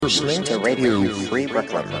Listening to Radio Free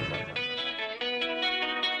Brooklyn.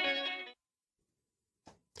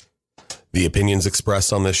 The opinions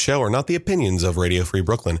expressed on this show are not the opinions of Radio Free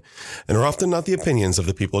Brooklyn, and are often not the opinions of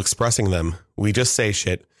the people expressing them. We just say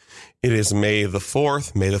shit. It is May the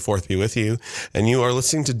 4th. May the 4th be with you. And you are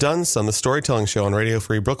listening to Dunce on the Storytelling Show on Radio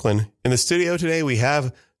Free Brooklyn. In the studio today, we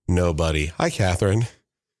have nobody. Hi, Catherine.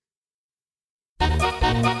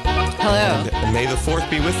 Hello. And may the 4th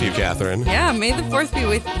be with you, Catherine. Yeah, may the 4th be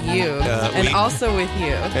with you. Also with you.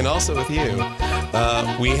 And also with you.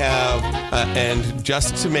 We have, and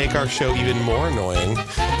just to make our show even more annoying,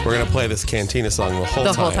 we're going to play this Cantina song the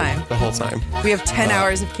whole time. The whole time. We have 10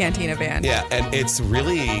 hours of Cantina Band. Yeah, and it's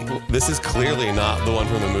really, this is clearly not the one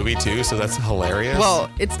from the movie too, so that's hilarious. Well,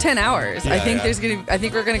 it's 10 hours. Yeah, I think we're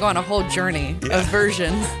going to go on a whole journey of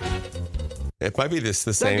versions. It might be the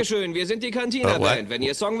same. Dankeschön, wir sind die Cantina Band. Wenn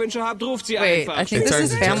ihr Songwünsche habt, ruft sie Wait, einfach. I think this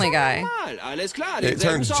is Family Guy. Alles klar, it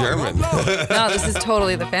turns German. No, this is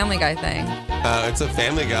totally the Family Guy thing. It's a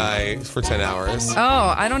Family Guy for 10 hours.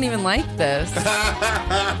 Oh, I don't even like this.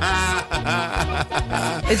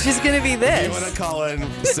 It's just going to be this. You want to call in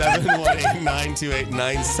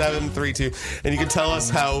 718-928-9732, and you can tell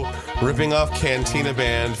us how ripping off Cantina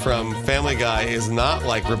Band from Family Guy is not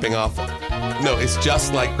like ripping off. No, it's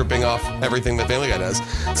just like ripping off everything that Family Guy does.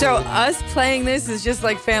 So us playing this is just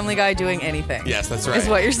like Family Guy doing anything. Yes, that's right. Is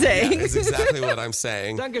what you're saying. Yeah, that's exactly what I'm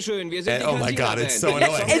saying. Dankeschön, wir sind die Oh my God, it's so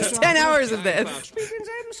annoying. It's 10 hours of this. I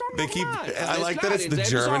like that it's the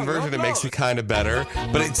German version. It makes it kind of better.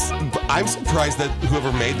 But I'm surprised that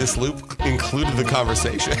whoever made this loop included the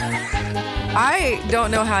conversation. I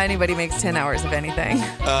don't know how anybody makes 10 hours of anything.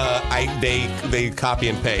 They copy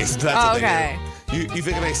and paste. That's what they do. You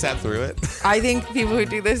think they sat through it? I think people who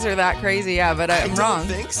do this are that crazy, yeah, but I'm wrong. I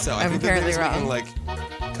don't think so. I'm apparently wrong. Like,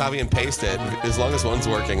 copy and paste it. As long as one's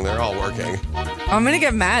working, they're all working. I'm going to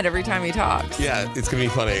get mad every time he talks. Yeah, it's going to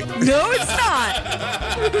be funny. No, it's not.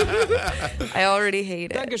 I already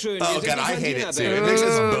hate it. Oh, God, I hate it, too. It makes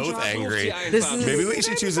us both angry. Maybe we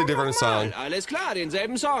should choose a different song. I don't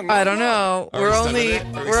know. We're only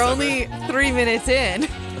 3 minutes in.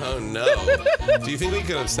 Oh, no. Do you think we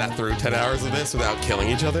could have sat through 10 hours of this without killing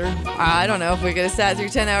each other? I don't know if we could have sat through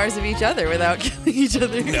 10 hours of each other without killing each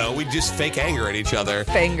other. No, we just fake anger at each other.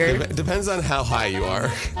 Fanger. Depends on how high you are.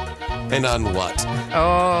 And on what?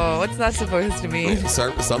 Oh, what's that supposed to mean?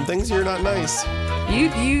 Some things you're not nice. You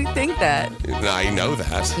think that? I know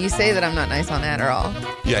that. You say that I'm not nice on Adderall.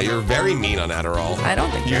 Yeah, you're very mean on Adderall. I don't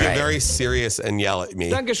think you you're get right. very serious and yell at me.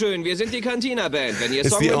 Dankeschön, wir sind die Cantina Band. Wenn ihr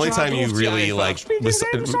It's the only time you really like yell.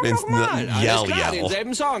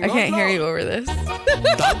 I can't hear you over this.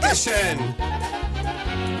 Dankeschön.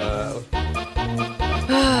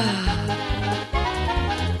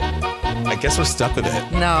 I guess we're stuck with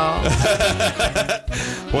it. No.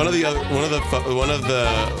 One of the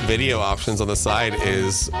video options on the side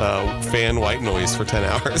is fan white noise for 10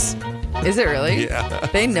 hours. Is it really? Yeah.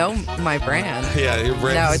 They know my brand. Yeah, your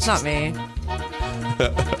brand. No, it's not me.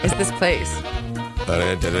 It's this place.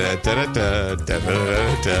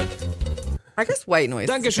 I guess white noise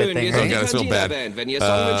is a good Dankeschön, thing, wir sind die right? that's real Cantina bad. Band. Wenn ihr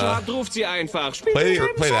Songwünsche habt, ruft sie einfach. Spielt Play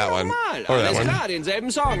denselben that Song one. nochmal. Or that Alles one. klar,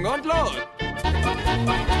 denselben Song und los.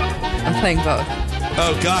 I'm playing both.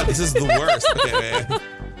 Oh, God, this is the worst. Okay,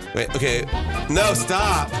 wait, okay. No,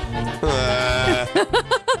 stop.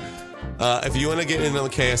 If you want to get in on the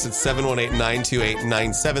chaos, it's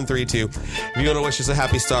 718-928-9732. If you want to wish us a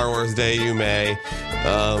happy Star Wars Day, you may.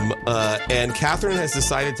 And Catherine has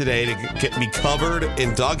decided today to be covered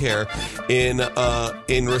in dog hair in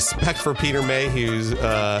respect for Peter Mayhew's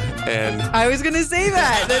and I was gonna say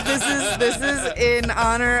that this is in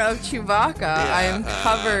honor of Chewbacca. I am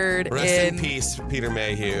covered rest in peace, Peter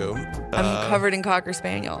Mayhew. I'm covered in Cocker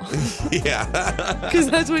Spaniel Yeah. because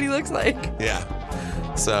that's what he looks like. Yeah.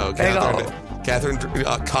 So Catherine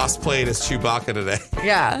cosplayed as Chewbacca today.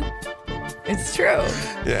 Yeah, it's true.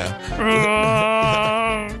 Yeah.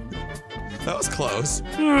 That was close.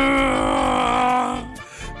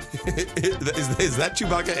 Is that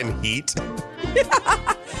Chewbacca in Heat?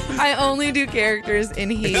 I only do characters in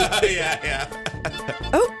Heat. Yeah.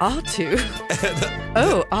 Oh, Altu.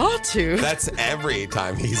 Altu. That's every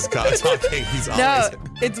time he's talking. He's always. No,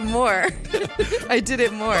 it's more. I did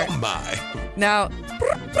it more. Oh my. Now,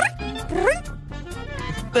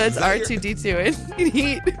 that's R2-D2 in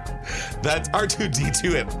Heat. That's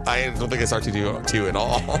R2-D2. I don't think it's R2-D2 at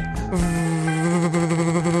all.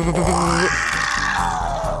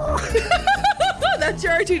 That's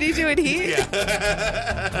your R2-D2 in Heat?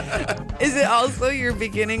 Yeah. Is it also your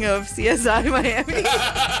beginning of CSI Miami?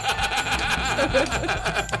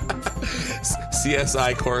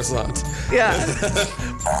 CSI Coruscant. Yeah.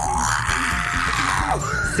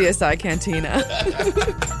 CSI Cantina.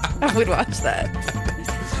 I would watch that.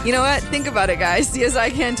 You know what? Think about it, guys.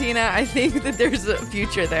 CSI Cantina, I think that there's a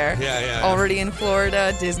future there. Yeah. Already in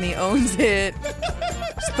Florida. Disney owns it.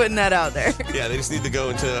 Just putting that out there. Yeah, they just need to go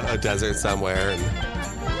into a desert somewhere. And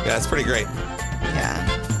yeah, it's pretty great. Yeah.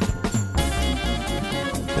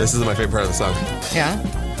 This is my favorite part of the song. Yeah.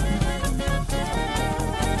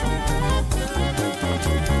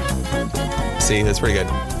 See, that's pretty good.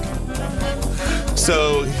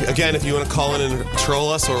 So, again, if you want to call in and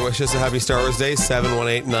troll us or wish us a happy Star Wars Day,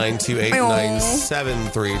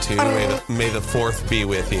 718-928-9732. May the 4th be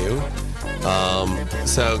with you.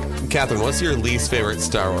 So, Catherine, what's your least favorite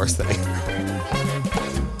Star Wars thing?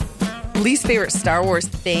 Least favorite Star Wars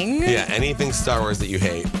thing? Yeah, anything Star Wars that you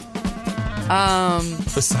hate.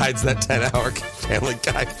 Besides that 10-hour Family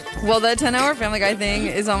Guy. Well, that 10-hour Family Guy thing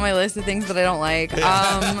is on my list of things that I don't like.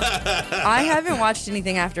 I haven't watched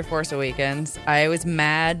anything after Force Awakens. I was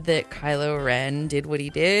mad that Kylo Ren did what he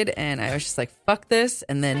did, and I was just like, fuck this.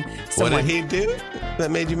 And then someone What did he do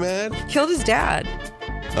that made you mad? killed his dad.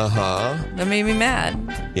 Uh-huh. That made me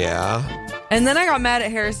mad. Yeah. And then I got mad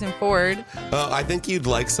at Harrison Ford. Oh, I think you'd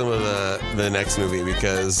like some of the next movie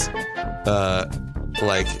because,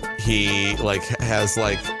 like he like has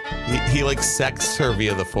like he like sexts her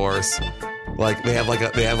via the Force. Like they have like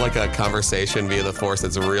a conversation via the Force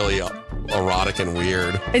that's really erotic and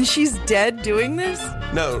weird. And she's dead doing this?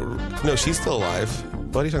 No, she's still alive.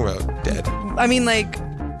 What are you talking about? Dead. I mean, like...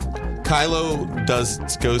 Kylo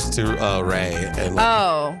goes to Rey and like,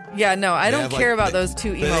 oh, yeah, no, I don't have, care like, about those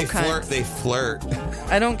two emo cunts. They flirt.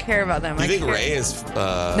 I don't care about them. You think Rey is...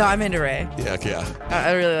 No, I'm into Rey. Yeah.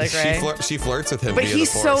 I really like Rey. She flirts with him But via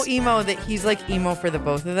he's the Force. so emo that he's like emo for the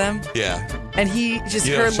both of them. Yeah. And he just,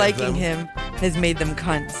 You her don't ship liking them? him has made them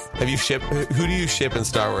cunts. Have you shipped? Who do you ship in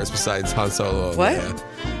Star Wars besides Han Solo? and What?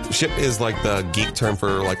 Leia? Ship is like the geek term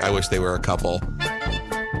for like I wish they were a couple.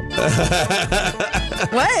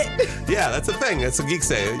 What? Yeah, that's a thing. That's what geeks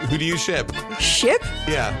say. Who do you ship? Ship?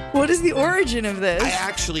 Yeah. What is the origin of this? I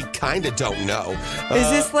actually kind of don't know. Is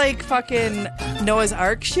this like fucking Noah's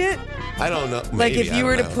Ark shit? I don't know. Like Maybe, if I you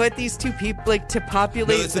don't were to know. put these two people, like to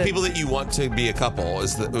populate No, it's the people that you want to be a couple.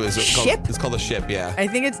 Is it called, Ship? It's called a ship. Yeah. I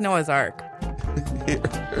think it's Noah's Ark. It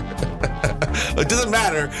doesn't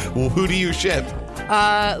matter. Well, who do you ship?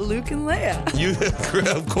 Luke and Leia. You,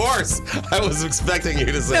 of course. I was expecting you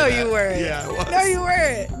to say No, that. you weren't. Yeah, it was. No, you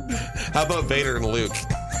weren't. How about Vader and Luke?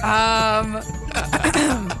 And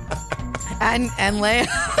Leia.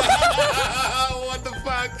 What the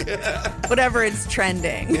fuck? Whatever, it's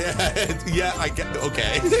trending. Yeah, I get.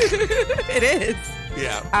 Okay. It is.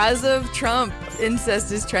 Yeah. As of Trump,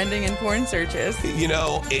 incest is trending in porn searches. You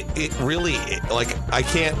know, it really, like, I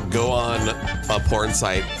can't go on a porn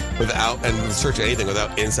site without, and search anything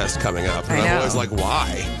without incest coming up. And I know. I'm always like,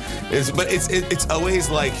 why? But it's always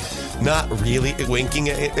like, not really winking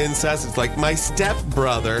at incest. It's like, my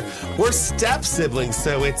stepbrother, we're step siblings,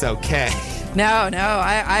 so it's okay. No,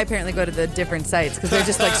 I apparently go to the different sites because they're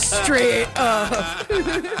just like straight up.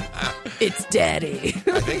 It's daddy.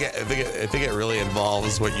 I think it really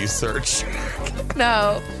involves what you search.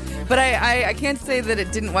 No, but I can't say that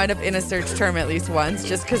it didn't wind up in a search term at least once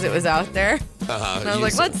just because it was out there. And I was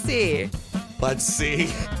like, let's see. Let's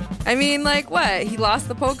see. I mean, like what? He lost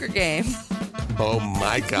the poker game. Oh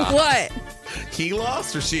my God. What? He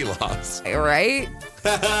lost or she lost? Right?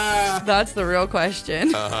 That's the real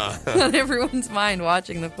question on everyone's mind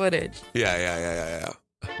watching the footage. Yeah.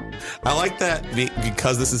 I like that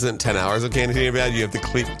because this isn't 10 hours of Cantina Bad, you have to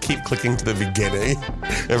keep clicking to the beginning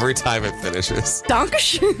every time it finishes.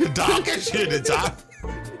 Dankeschön. Dankeschön, it's up.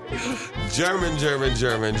 German.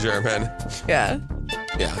 Yeah.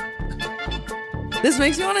 Yeah. This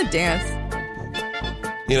makes me want to dance.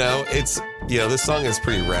 You know, this song is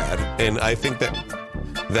pretty rad. And I think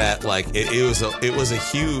that like it was a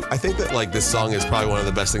huge, I think that like this song is probably one of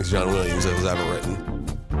the best things John Williams has ever written.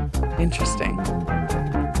 Interesting.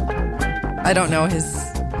 I don't know his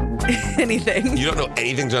anything. You don't know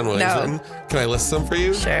anything John Williams No. written? Can I list some for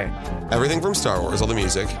you? Sure. Everything from Star Wars, all the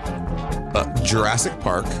music. Jurassic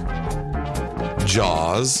Park.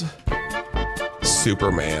 Jaws.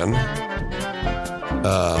 Superman.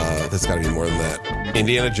 There's got to be more than that.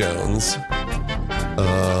 Indiana Jones.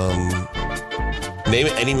 Name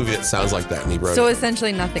any movie that sounds like that, and he wrote So it.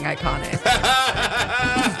 essentially nothing iconic.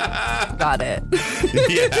 Got it.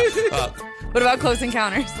 Yeah. What about Close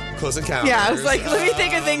Encounters? Close Encounters. Yeah, I was like, let me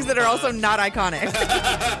think of things that are also not iconic.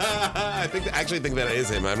 I actually think that is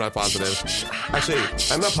him. I'm not positive. Actually,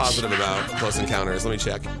 I'm not positive about Close Encounters. Let me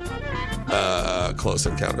check. Close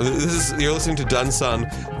Encounters. You're listening to Dun Sun.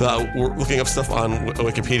 We're looking up stuff on a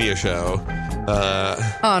Wikipedia show.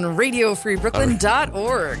 On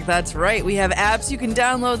radiofreebrooklyn.org. That's right. We have apps. You can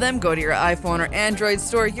download them. Go to your iPhone or Android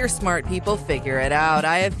store. You're smart people. Figure it out.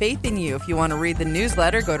 I have faith in you. If you want to read the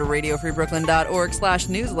newsletter, go to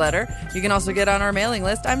radiofreebrooklyn.org/newsletter. You can also get on our mailing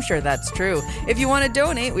list. I'm sure that's true. If you want to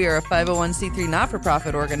donate, we are a 501c3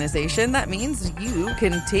 not-for-profit organization. That means you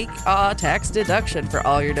can take a tax deduction for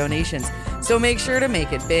all your donations. So make sure to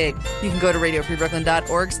make it big. You can go to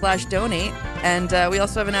radiofreebrooklyn.org/donate. And we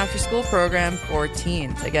also have an after-school program for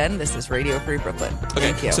teens. Again, this is Radio Free Brooklyn.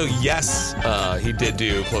 Okay, Thank you. so yes, he did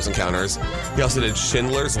do Close Encounters. He also did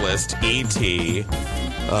Schindler's List, E.T.,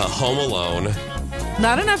 Home Alone.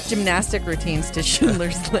 Not enough gymnastic routines to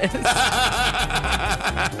Schindler's List.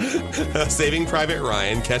 Saving Private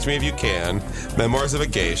Ryan, Catch Me If You Can, Memoirs of a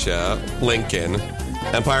Geisha, Lincoln,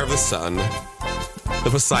 Empire of the Sun,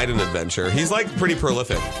 The Poseidon Adventure. He's like pretty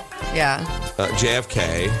prolific. Yeah.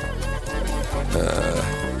 JFK.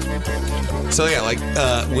 So yeah, like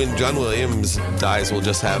when John Williams dies, we'll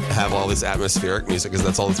just have all this atmospheric music because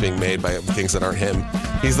that's all that's being made by things that aren't him.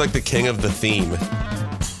 He's like the king of the theme.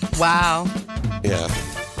 Wow. Yeah.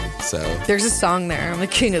 So there's a song there. I'm the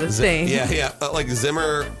king of the thing. Yeah. Like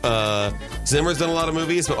Zimmer, Zimmer's done a lot of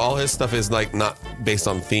movies, but all his stuff is like not based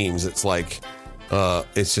on themes. It's like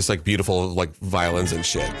it's just like beautiful like violins and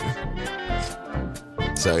shit.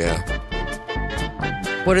 So yeah.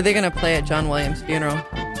 What are they going to play at John Williams' funeral?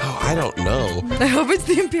 Oh, I don't know. I hope it's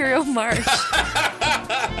the Imperial March.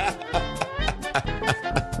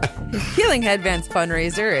 Healing Headbands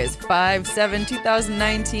fundraiser is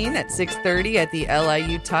 5/7/2019 at 6:30 at the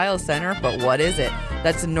LIU Tile Center. But what is it?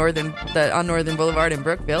 That's on Northern Boulevard in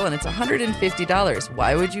Brookville, and it's $150.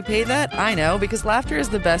 Why would you pay that? I know, because laughter is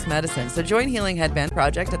the best medicine. So join Healing Headband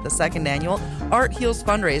Project at the second annual Art Heals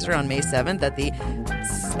fundraiser on May 7th at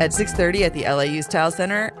 6:30 at the LIU's Tile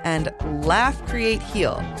Center, and laugh, create,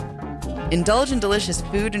 heal. Indulge in delicious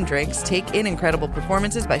food and drinks. Take in incredible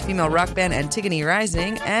performances by female rock band Antigone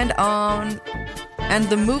Rising and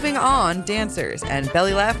the Moving On dancers, and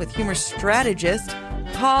belly laugh with humor strategist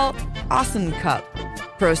Paul Ossenkup.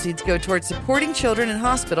 Proceeds go towards supporting children in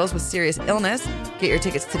hospitals with serious illness. Get your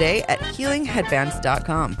tickets today at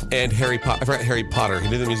healingheadbands.com. And Harry Potter. I forgot Harry Potter. He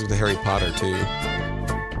did the music to Harry Potter too.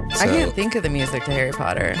 I can't think of the music to Harry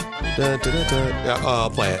Potter. Yeah, I'll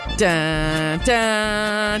play it. Dun,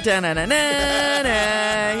 dun, dun, dun, dun, dun,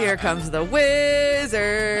 dun. Here comes the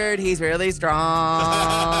wizard. He's really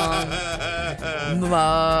strong.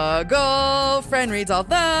 Muggle friend reads all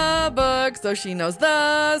the books, so she knows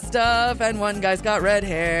the stuff. And one guy's got red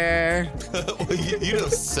hair. Well, you know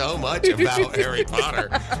so much about Harry Potter.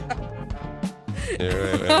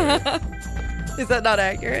 Right. Is that not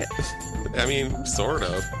accurate? I mean, sort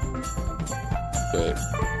of. But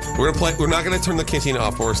we're not gonna turn the canteen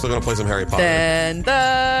off, but we're still gonna play some Harry Potter. Then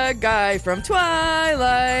the guy from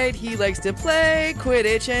Twilight, he likes to play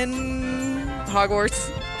Quidditch in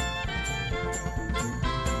Hogwarts.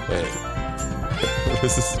 Wait.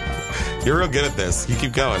 You're real good at this. You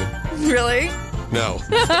keep going. Really? No.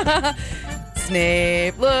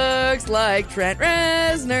 Snape looks like Trent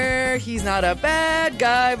Reznor. He's not a bad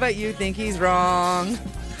guy, but you think he's wrong.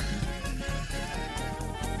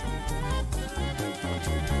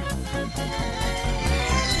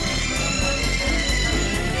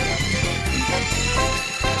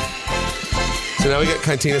 So now we got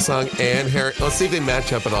Cantina song and Harry. Let's see if they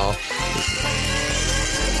match up at all.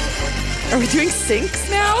 Are we doing syncs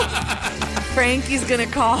now? Frankie's gonna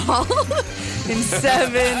call in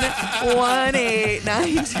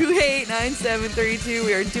 718-928-9732.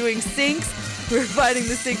 We are doing syncs. We're fighting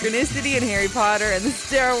the synchronicity in Harry Potter and the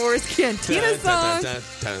Star Wars Cantina song.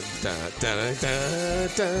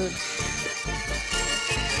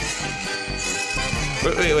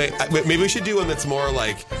 Wait. Maybe we should do one that's more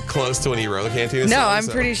like close to when he wrote Cantina song. No, I'm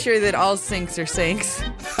pretty sure that all syncs are syncs.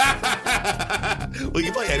 Well, you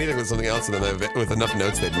can play anything with something else, and then with enough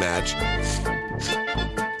notes, they'd match.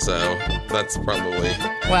 So that's probably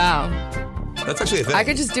Wow. That's actually a thing. I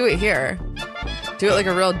could just do it here. Do it like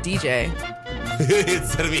a real DJ.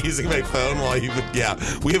 Instead of me using my phone while you... Yeah,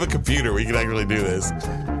 we have a computer. We can actually do this.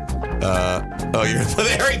 You're going to play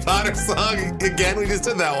the Harry Potter song again? We just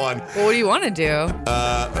did that one. Well, what do you want to do?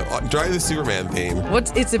 Drive the Superman theme.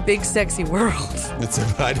 It's a big, sexy world.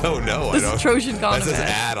 I don't know. This is Trojan Condiment. That's an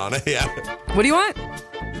ad on it, yeah. What do you want?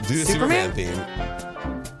 Do the Superman theme.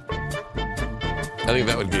 I think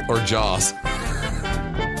that would be... Or Jaws.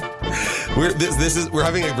 We're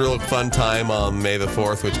having a real fun time on May the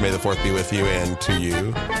 4th, which May the 4th be with you and to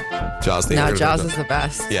you. Jaws theme. No, Jaws is the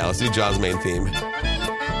best. Yeah, let's do Jaws main theme.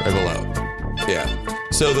 Right below. Yeah.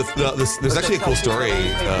 So there's actually a cool story,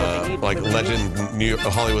 like a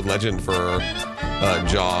Hollywood legend for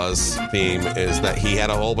Jaws theme is that he had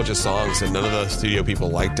a whole bunch of songs and none of the studio people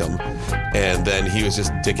liked them, and then he was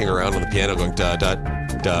just dicking around on the piano going da da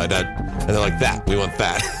da da, and they're like, that we want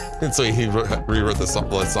that, and so he rewrote the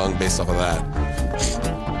song based off of that.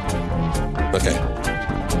 Okay,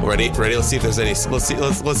 ready? Let's see if there's any. Let's see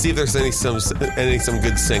if there's any some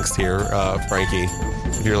good syncs here, Frankie,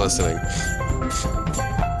 if you're listening.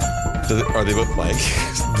 Are they both like?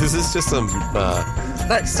 This is just some.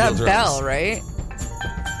 That bell, right?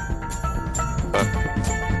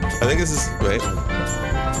 I think this is. Wait.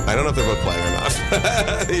 I don't know if they're both playing or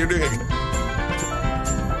not. You're doing it.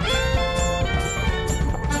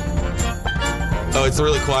 Oh, it's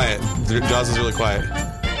really quiet. Jaws is really quiet.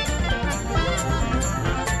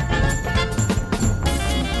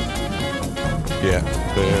 Yeah.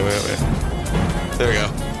 Wait. There we go.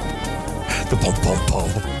 The bum bum bum.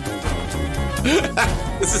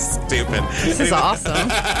 This is stupid. This is awesome.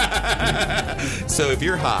 So if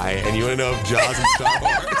you're high and you want to know if Jaws and Star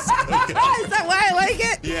Wars, okay. Is that why I like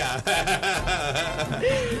it? Yeah.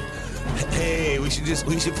 Hey, we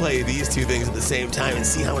should play these two things at the same time and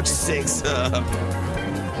see how much syncs up.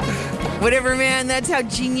 Whatever, man. That's how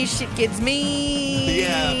genius shit gets me.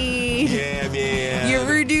 Yeah, man. You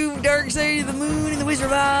ever do Dark Side of the Moon and the Wizard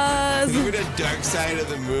of Oz? You ever done Dark Side of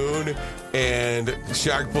the Moon and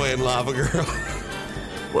Shark Boy and Lava Girl?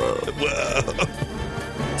 Whoa.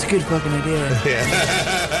 It's a good fucking idea. Yeah.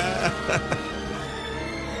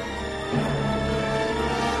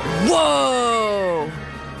 Whoa!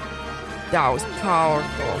 That was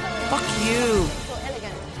powerful. Fuck you.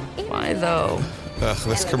 Why though? Ugh,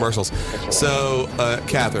 this commercials. So,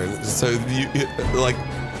 Catherine, so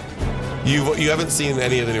you haven't seen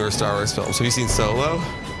any of the newer Star Wars films. Have you seen Solo?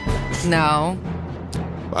 No.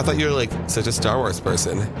 I thought you were like such a Star Wars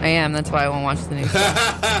person. I am. That's why I won't watch the new show.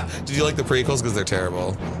 Did you like the prequels? Because they're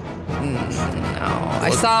terrible. No.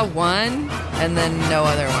 I saw one and then no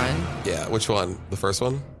other one. Yeah, which one? The first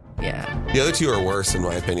one? Yeah. The other two are worse in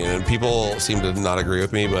my opinion, and people seem to not agree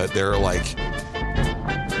with me, but they're like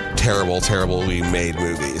terribly made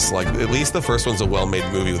movies. Like, at least the first one's a well-made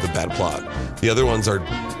movie with a bad plot. The other ones are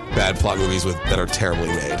bad plot movies that are terribly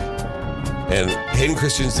made. And Hayden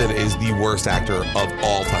Christensen is the worst actor of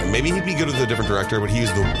all time. Maybe he'd be good with a different director, but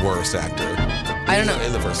he's the worst actor. I don't know.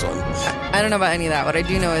 In the first one. I don't know about any of that. What I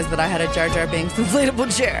do know is that I had a Jar Jar Binks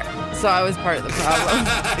inflatable chair. So I was part of the problem.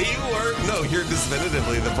 You were? No, you're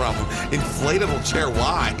definitively the problem. Inflatable chair,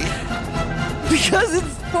 why? Because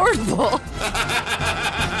it's portable.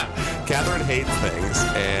 Catherine hates things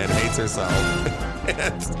and hates herself.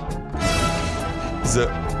 So,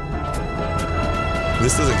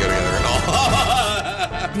 this doesn't go together at all.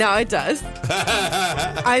 No, it does.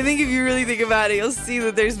 I think if you really think about it, you'll see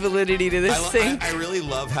that there's validity to this thing. I really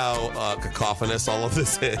love how cacophonous all of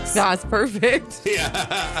this is. No, it's perfect. Yeah.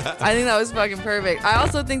 I think that was fucking perfect. I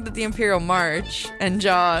also think that the Imperial March and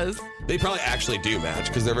Jaws, they probably actually do match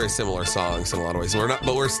because they're very similar songs in a lot of ways.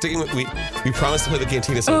 We're sticking with we promised to play the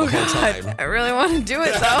Cantina song the whole time. I really want to do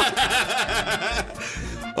it though.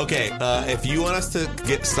 Okay, if you want us to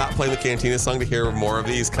stop playing the Cantina song to hear more of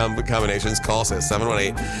these combinations, call us at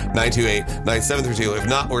 718-928-9732. If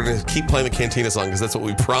not, we're going to keep playing the Cantina song because that's what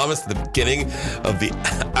we promised at the beginning of the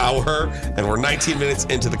hour, and we're 19 minutes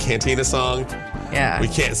into the Cantina song. Yeah. We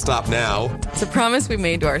can't stop now. It's a promise we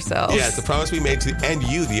made to ourselves. Yeah, it's a promise we made to and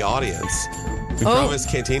you, the audience. We promised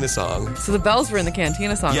Cantina song. So the bells were in the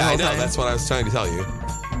Cantina song. Yeah, the whole I know. time. That's what I was trying to tell you.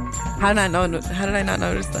 How did I not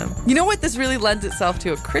notice them? You know what? This really lends itself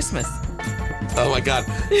to a Christmas. Oh my God.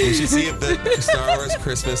 We should see if the Star Wars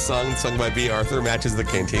Christmas song sung by B. Arthur matches the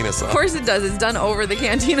Cantina song. Of course it does. It's done over the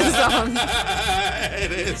Cantina song.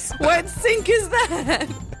 It is. What sync is that?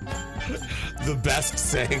 The best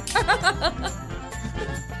sync.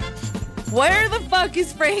 Where the fuck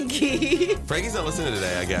is Frankie? Frankie's not listening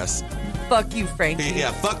today, I guess. Fuck you, Frankie.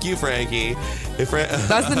 Yeah, fuck you, Frankie.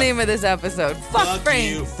 That's the name of this episode. Fuck Frank.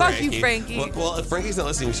 You, Fuck you, Frankie. Well, if Frankie's not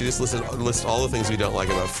listening, we should just list all the things we don't like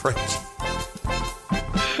about Frankie.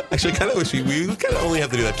 Actually, I kind of wish we kind of only have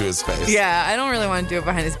to do that to his face. Yeah, I don't really want to do it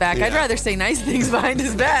behind his back. Yeah. I'd rather say nice things behind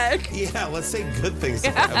his back. Yeah, let's say good things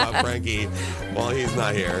about Frankie while he's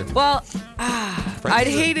not here. Well, I'd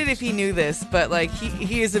hate it if he knew this, but like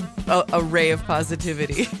he is a ray of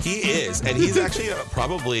positivity. He is, and he's actually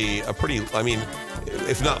probably a pretty, I mean,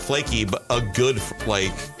 if not flaky, but a good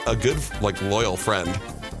loyal friend.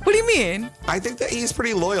 What do you mean? I think that he's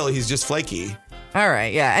pretty loyal. He's just flaky. All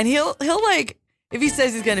right, yeah, and he'll like if he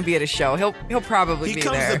says he's going to be at a show, he'll probably be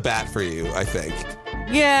there. He comes to bat for you, I think.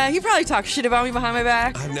 Yeah, he probably talks shit about me behind my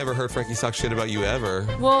back. I've never heard Frankie talk shit about you ever.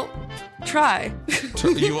 Well, try.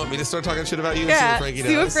 You want me to start talking shit about you and Yeah, see what Frankie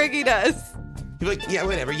see does? what Frankie does. You're like, yeah,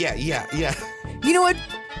 whatever. Yeah. You know what,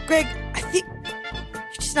 Greg? I think you're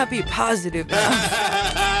just not being positive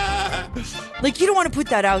enough. Like, you don't want to put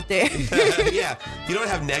that out there. Yeah. You don't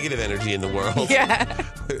have negative energy in the world. Yeah.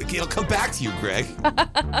 It'll come back to you, Greg.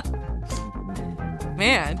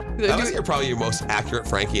 Man. That was probably your most accurate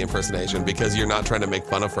Frankie impersonation because you're not trying to make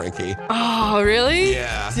fun of Frankie. Oh, really?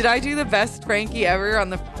 Yeah. Did I do the best Frankie ever on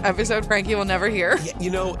the episode Frankie will never hear? Yeah, you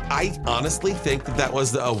know, I honestly think that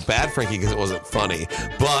was the bad Frankie because it wasn't funny,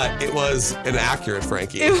 but it was an accurate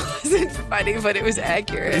Frankie. It wasn't funny, but it was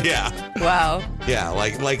accurate. Yeah. Wow. Yeah,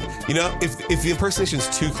 like you know, if the impersonation's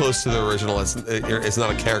too close to the original, it's not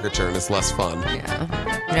a caricature and it's less fun.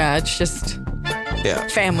 Yeah, it's just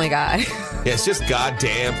Family Guy. Yeah, it's just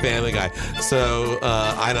goddamn Family Guy. So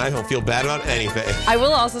I don't feel bad about anything. I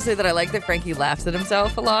will also say that I like that Frankie laughs at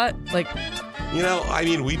himself a lot. Like, you know, I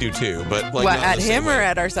mean, we do too, but like what, not at the same him or way.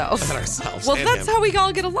 at ourselves? At ourselves. Well, and that's him. how we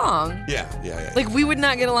all get along. Yeah. Like, we would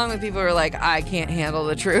not get along with people who are like, I can't handle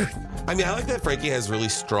the truth. I mean, I like that Frankie has really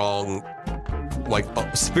strong, like,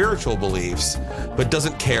 spiritual beliefs, but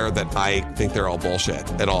doesn't care that I think they're all bullshit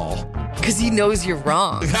at all. Because he knows you're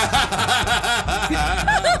wrong.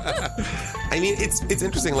 I mean, it's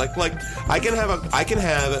interesting. Like I can have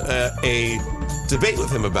a debate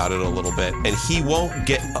with him about it a little bit, and he won't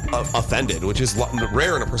get offended, which is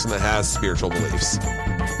rare in a person that has spiritual beliefs.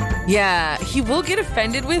 Yeah, he will get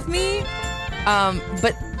offended with me,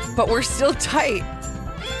 but we're still tight.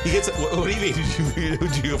 He gets. What do you mean?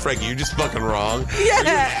 Did you, Frankie? You're just fucking wrong. Yeah. You're an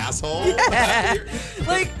asshole. Yeah.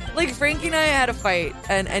 like Frankie and I had a fight,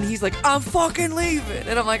 and he's like, I'm fucking leaving,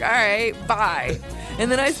 and I'm like, all right, bye.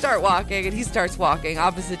 And then I start walking, and he starts walking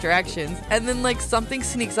opposite directions, and then like something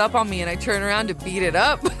sneaks up on me, and I turn around to beat it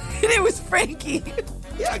up, and it was Frankie.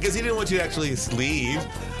 Yeah, because he didn't want you to actually leave.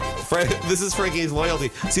 This is Frankie's loyalty.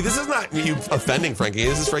 See, this is not you offending Frankie.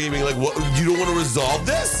 This is Frankie being like, "What? You don't want to resolve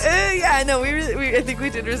this?" Yeah, no, I think we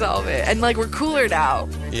did resolve it, and like we're cooler now.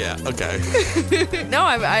 Yeah. Okay. No,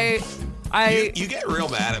 You get real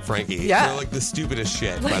mad at Frankie. Yeah. For like the stupidest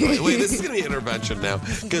shit. By the way, wait, this is gonna be an intervention now,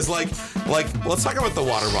 because like let's talk about the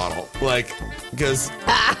water bottle, like because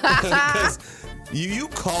you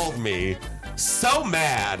called me so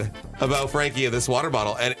mad about Frankie and this water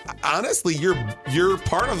bottle, and honestly, you're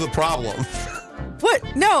part of the problem.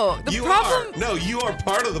 What? No, You problem. are. No, you are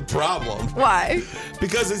part of the problem. Why?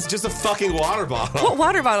 Because it's just a fucking water bottle. What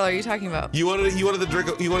water bottle are you talking about? You wanted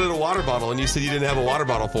a water bottle, and you said you didn't have a water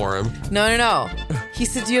bottle for him. No. He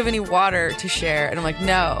said, do you have any water to share? And I'm like,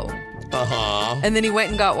 no. Uh-huh. And then he went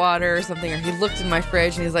and got water or something, or he looked in my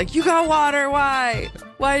fridge and he's like, you got water, why?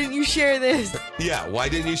 Why didn't you share this? Yeah, why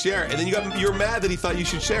didn't you share it? And then you're mad that he thought you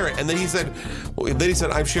should share it. And then he said,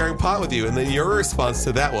 I'm sharing pot with you. And then your response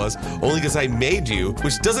to that was, only because I made you,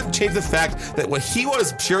 which doesn't change the fact that what he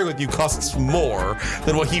was sharing with you costs more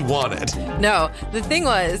than what he wanted. No, the thing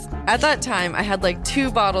was, at that time, I had like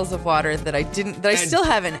 2 bottles of water that I still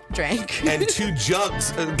haven't drank. And 2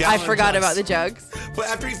 jugs. I forgot about the jugs. But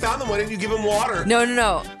after he found them, why didn't you give him water?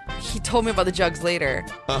 No. He told me about the jugs later.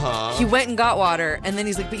 Uh-huh. He went and got water, and then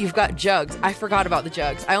he's like, but you've got jugs. I forgot about the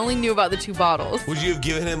jugs. I only knew about the 2 bottles. Would you have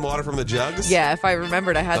given him water from the jugs? Yeah, if I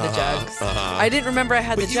remembered I had the jugs. I didn't remember I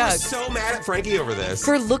had the jugs. But you were so mad at Frankie over this.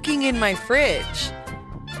 For looking in my fridge.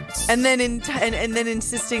 And then and then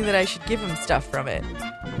insisting that I should give him stuff from it.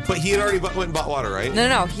 But he had already went and bought water, right?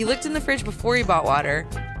 No. He looked in the fridge before he bought water.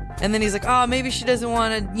 And then he's like, oh, maybe she doesn't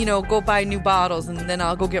want to, go buy new bottles, and then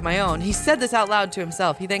I'll go get my own. He said this out loud to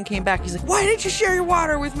himself. He then came back. He's like, why didn't you share your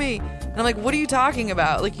water with me? And I'm like, what are you talking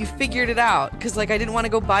about? Like, you figured it out. Because, like, I didn't want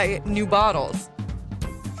to go buy new bottles.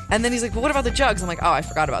 And then he's like, but what about the jugs? I'm like, oh, I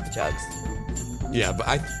forgot about the jugs. Yeah, but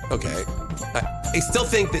I still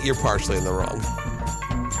think that you're partially in the wrong.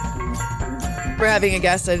 For having a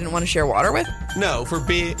guest I didn't want to share water with? No, for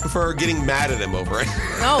getting mad at him over it.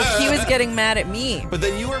 No, he was getting mad at me. But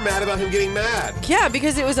then you were mad about him getting mad. Yeah,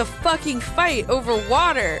 because it was a fucking fight over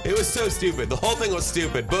water. It was so stupid. The whole thing was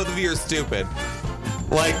stupid. Both of you are stupid.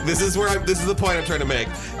 Like, this is the point I'm trying to make.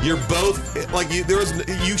 You're both like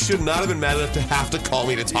you should not have been mad enough to have to call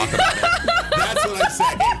me to talk about it. That's what I'm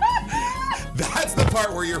saying. That's the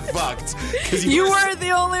part where you're fucked. You were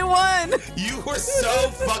the only one. You were so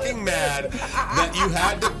fucking mad that you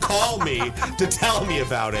had to call me to tell me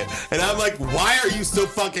about it. And I'm like, why are you so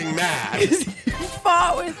fucking mad? You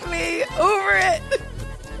fought with me over it.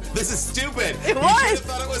 This is stupid. It was. You should have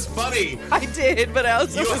thought it was funny. I did, but I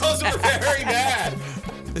also You also were very mad.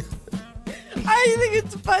 I I think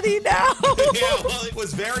it's funny now. Yeah, well, it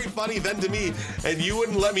was very funny then to me, and you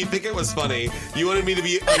wouldn't let me think it was funny. You wanted me to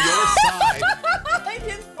be on your side. I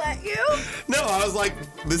didn't let you. No, I was like,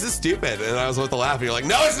 this is stupid. And I was with the laugh. And you're like,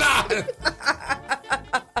 no, it's not.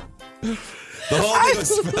 The whole thing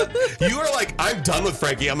was, you were like, I'm done with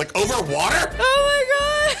Frankie. I'm like, over water? Oh my god.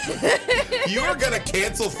 You were going to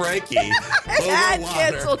cancel Frankie I over had water.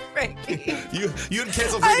 canceled Frankie. You had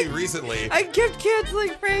canceled Frankie recently. I kept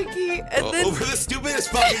canceling Frankie. And then Over the stupidest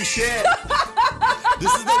fucking shit.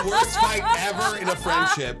 This is the worst fight ever in a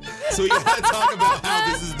friendship. So you gotta talk about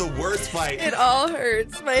how this is the worst fight. it all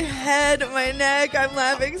hurts. My head, my neck. I'm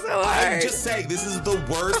laughing so hard. I'm just saying, this is the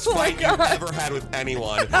worst Oh my fight you've God. ever had with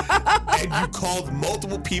anyone. And you called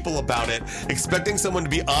multiple people about it, expecting someone to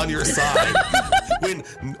be on your side. When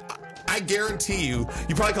I guarantee you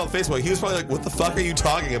probably called Facebook. He was probably like, what the fuck are you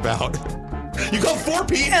talking about? You called 4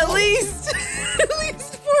 people? At least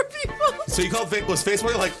 4 people. So you called Facebook. Was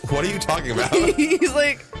Facebook like, what are you talking about? He's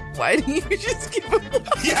like, why didn't you just give him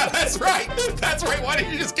water? Yeah, that's right. That's right. Why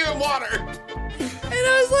didn't you just give him water? And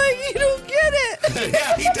I was like, you don't get it.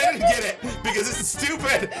 Yeah, he didn't get it because it's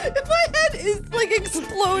stupid. My head is like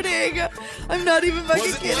exploding. I'm not even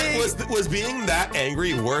fucking kidding. Was being that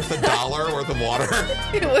angry worth $1 worth of water?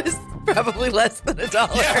 It was probably less than $1.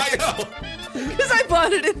 Yeah, I know. Because I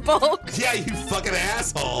bought it in bulk. Yeah, you fucking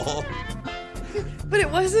asshole. But it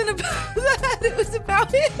wasn't about that. It was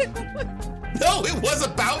about him. No, it was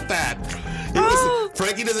about that. It Oh. was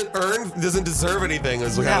Frankie doesn't deserve anything.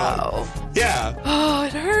 Is No. Yeah. Oh,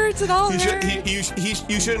 it hurts. It all You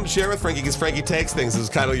hurts. shouldn't share with Frankie because Frankie takes things as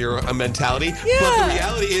kind of your mentality. But Yeah. the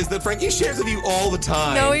reality is that Frankie shares with you all the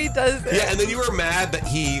time. No, he doesn't. Yeah, and then you were mad that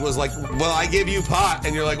he was like, well, I give you pot.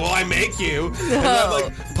 And you're like, well, I make you. And I'm No.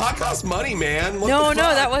 like, pot costs money, man. What No, the no,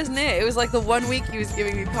 fuck? that wasn't it. It was like the 1 week he was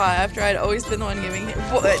giving me pot after I'd always been the one giving him.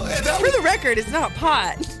 and that For was- the record, it's not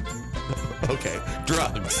pot. Okay,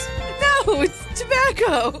 drugs. No, it's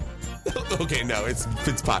tobacco. Okay, no, it's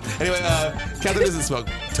pot. Anyway, Catherine doesn't smoke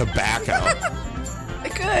tobacco. I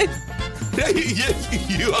could.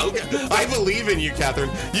 I believe in you, Catherine.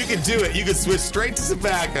 You can do it. You can switch straight to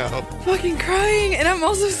tobacco. Fucking crying, and I'm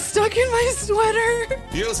also stuck in my sweater.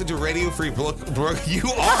 You listen to Radio Free Brook. You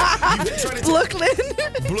are. You've been trying to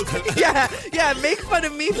Brooklyn. Yeah, make fun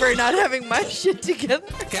of me for not having my shit together.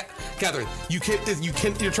 Catherine, you're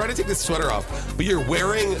trying to take this sweater off, but you're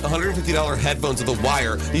wearing $150 headphones with a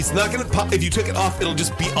wire. It's not going to pop. If you took it off, it'll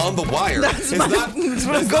just be on the wire. That's what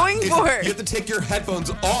I'm going for. You have to take your headphones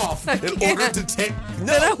off in can't. order to take.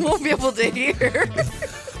 Then I No. won't be able to hear.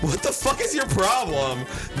 What the fuck is your problem?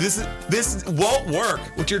 This won't work.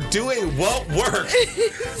 What you're doing won't work.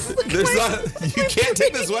 There's not. You can't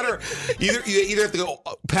take the sweater. You either have to go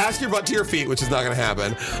past your butt to your feet, which is not going to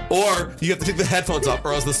happen, or you have to take the headphones off,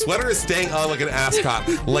 or else the sweater is staying on like an ascot,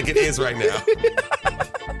 like it is right now.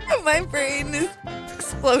 My brain is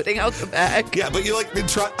exploding out the back. Yeah, but you like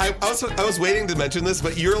try. I was waiting to mention this,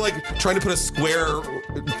 but you're like trying to put a square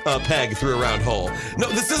peg through a round hole. No,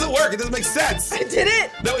 this doesn't work. It doesn't make sense. I did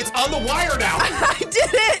it. No, it's on the wire now. I did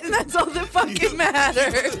it, and that's all that fucking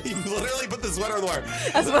matters. You literally put the sweater on the wire.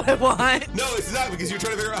 That's what I want. No, it's not because you're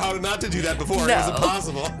trying to figure out how not to do that before. No. It was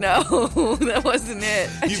impossible. No, that wasn't it.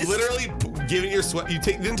 You've literally given your sweat. You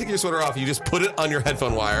didn't take your sweater off. You just put it on your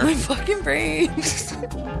headphone wire. My fucking brain.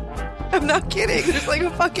 I'm not kidding. There's like a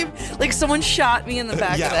fucking someone shot me in the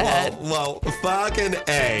back of the head. Well, fucking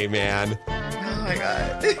A, man. Oh my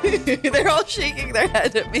god. They're all shaking their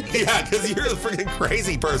head at me. Yeah, because you're the freaking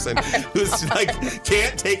crazy person who's like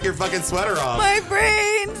can't take your fucking sweater off. My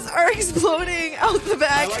brains are exploding out the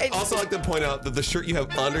back. I also like to point out that the shirt you have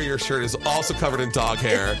under your shirt is also covered in dog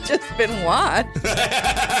hair. Just been washed.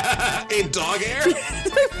 In dog hair?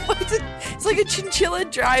 It's like a chinchilla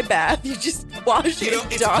dry bath. You just wash it in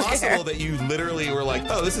It's dog possible hair. that you literally were like,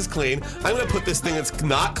 oh, this is clean. I'm going to put this thing that's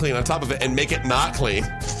not clean on top of it and make it not clean.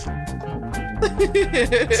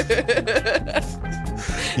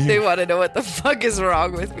 They want to know what the fuck is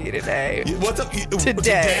wrong with me today. What's up?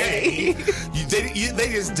 Today. They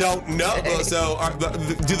just don't know. So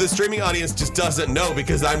the streaming audience just doesn't know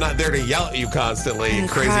because I'm not there to yell at you constantly, you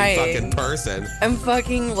crazy crying. fucking person. I'm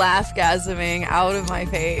fucking laugh-gasming out of my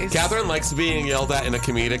face. Catherine likes being yelled at in a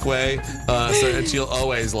comedic way, so she'll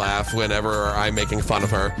always laugh whenever I'm making fun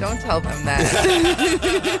of her. Don't tell them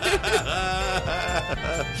that.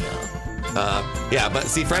 Yeah, but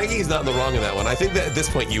see, Frankie's not in the wrong in that one. I think that at this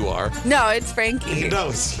point you are. No, it's Frankie. No,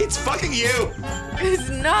 it's fucking you. It's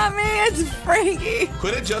not me, it's Frankie.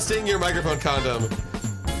 Quit adjusting your microphone condom.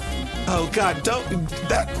 Oh God! Don't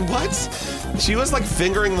that what? She was like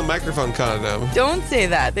fingering the microphone condom. Don't say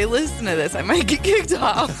that. They listen to this. I might get kicked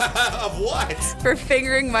off Of what? for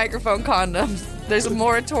fingering microphone condoms. There's a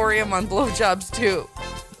moratorium on blowjobs too.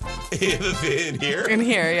 In here? In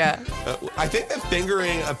here, yeah. I think that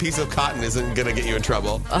fingering a piece of cotton isn't gonna get you in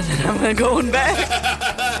trouble. Oh, then I'm going back.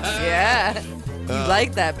 Yeah. You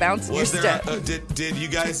like that bouncing your Was there? step. Did you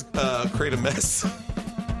guys create a mess?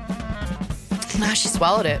 No, she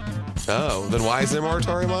swallowed it. Oh, then why is there a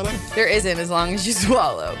moratorium on it? There isn't as long as you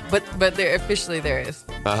swallow. But there officially there is.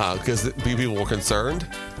 Because people were concerned.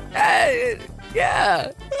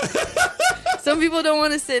 Yeah. Some people don't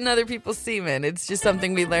want to sit in other people's semen. It's just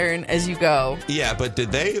something we learn as you go. Yeah, but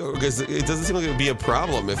did they? Because it doesn't seem like it would be a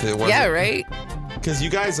problem if it wasn't. Yeah, right? Because you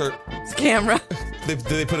guys are. It's camera. Did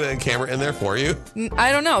they put a camera in there for you?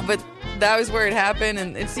 I don't know, but that was where it happened,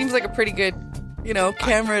 and it seems like a pretty good,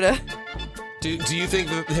 camera to. Do you think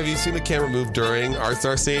have you seen the camera move during Art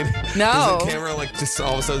Star Scene? No. Does the camera just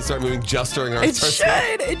all of a sudden start moving just during Art Star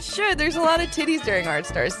Scene? It should. There's a lot of titties during Art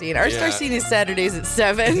Star Scene. Art Star Yeah. Scene is Saturdays at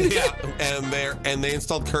 7. Yeah, and they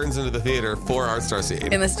installed curtains into the theater for Art Star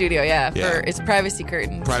Scene. In the studio, yeah. Yeah. It's privacy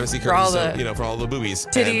curtains. Privacy for all curtains, the for all the boobies,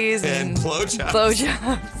 titties and blowjobs.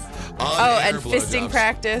 blowjobs. On-air And fisting blowjobs.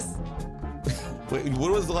 practice. Wait,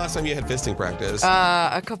 when was the last time you had fisting practice?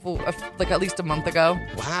 A couple, at least a month ago.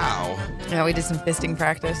 Wow. Yeah, we did some fisting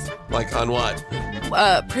practice. Like on what?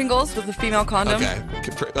 Pringles with a female condom. Okay.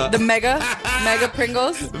 The mega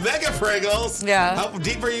Pringles. Mega Pringles. Yeah. How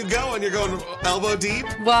deep are you going? You're going elbow deep?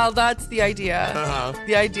 Well, that's the idea. Uh-huh.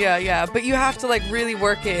 The idea, yeah. But you have to really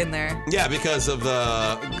work it in there. Yeah, because of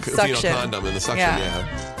the Suction. condom and the suction.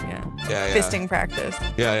 Yeah. Fisting practice.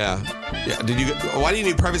 Yeah. Why do you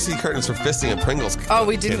need privacy curtains for fisting and Pringles? Oh,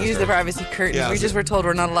 we didn't use the privacy curtain. Yeah, we just were told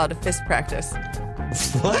we're not allowed to fist practice.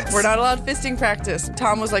 What? We're not allowed fisting practice.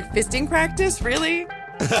 Tom was like, fisting practice? Really?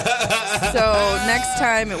 So next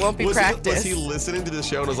time it won't be practice. Was he listening to the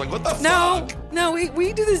show and was like, what the fuck? No,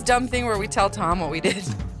 we do this dumb thing where we tell Tom what we did.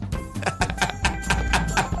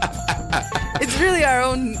 It's really our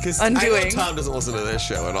own I undoing. know Tom doesn't listen to this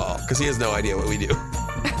show at all because he has no idea what we do.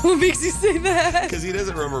 What makes you say that? Because he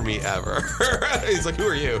doesn't remember me ever. He's like, who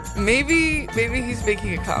are you? Maybe he's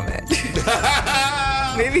making a comment.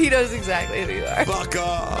 Maybe he knows exactly who you are. Fuck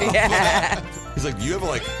off. Yeah. He's like,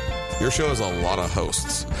 your show has a lot of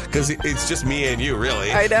hosts. Because it's just me and you,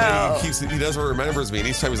 really. I know. And he doesn't remembers me. And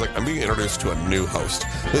each time he's like, I'm being introduced to a new host.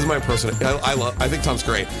 This is my impersonation. I think Tom's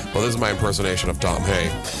great. Well, this is my impersonation of Tom.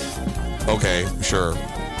 Hey. Okay, sure.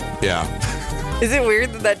 Yeah. Is it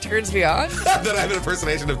weird that turns me on? That I have an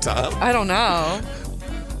impersonation of Tom? I don't know.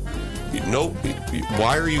 No.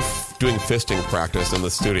 Why are you doing fisting practice in the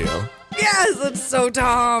studio? Yes, that's so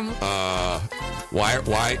Tom.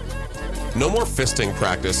 Why? No more fisting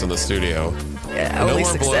practice in the studio. Yeah, No only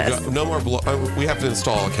more success. we have to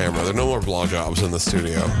install a camera. There are no more blowjobs in the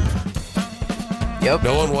studio. Yep.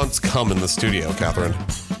 No one wants cum in the studio, Catherine.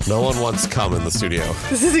 No one wants cum in the studio.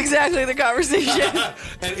 This is exactly the conversation.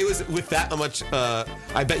 And it was with that much,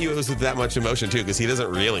 I bet you it was with that much emotion too, because he doesn't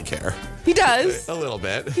really care. He does. A little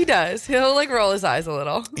bit. He does. He'll roll his eyes a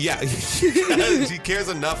little. Yeah. He cares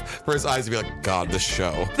enough for his eyes to be like, God, this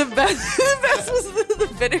show. The best was the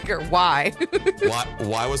vinegar. Why?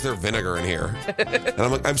 Why was there vinegar in here? And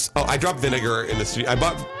I'm like, I dropped vinegar in the studio. I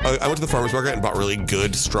went to the farmer's market and bought really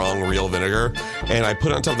good, strong, real vinegar. And I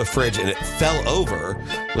put it on top of the fridge and it fell over.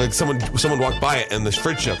 Like someone walked by it and the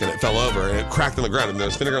fridge shook and it fell over and it cracked on the ground and there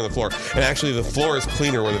was vinegar on the floor. And actually the floor is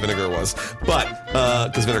cleaner where the vinegar was. But,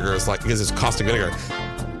 because vinegar is because it's caustic vinegar.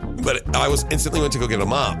 But I instantly went to go get a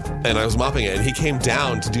mop and I was mopping it and he came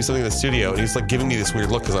down to do something in the studio and he's like giving me this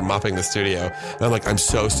weird look because I'm mopping the studio. And I'm like, I'm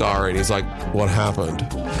so sorry. And he's like, what happened?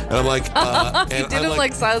 And I'm like, He didn't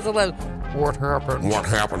like silence the letter. What happened? What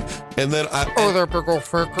happened? And then there, big old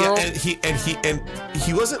fat girl. Yeah, and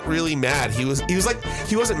he wasn't really mad. He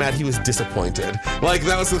wasn't mad. He was disappointed. Like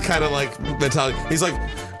that was the kind of like mentality. He's like,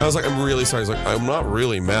 I was like, I'm really sorry. He's like, I'm not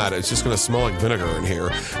really mad. It's just gonna smell like vinegar in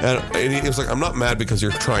here. And he was like, I'm not mad because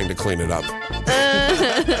you're trying to clean it up.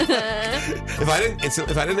 If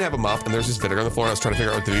I didn't have a mop and there's just vinegar on the floor, and I was trying to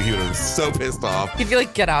figure out what to do. He would have been so pissed off. He'd be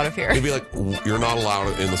like, get out of here. He'd be like, you're not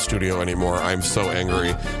allowed in the studio anymore. I'm so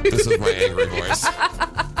angry. This is my angry voice.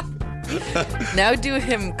 Now do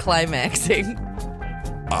him climaxing.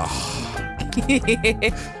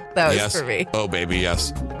 That was Yes. for me. Oh, baby,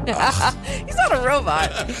 yes. He's not a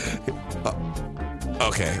robot.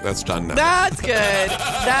 Okay, that's done now. That's good.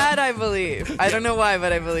 That I believe. I don't know why,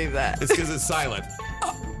 but I believe that. It's because it's silent.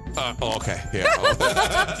 Okay, yeah.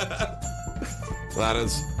 That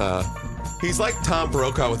is, He's like Tom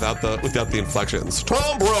Brokaw without the inflections.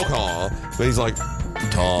 Tom Brokaw, but he's like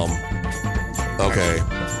Tom. Okay,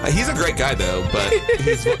 he's a great guy though, but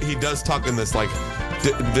he does talk in this like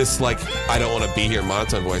I don't want to be here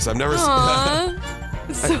monotone voice. I've never. So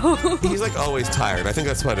He's like always tired. I think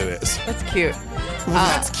that's what it is. that's cute.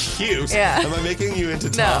 That's cute. yeah. Am I making you into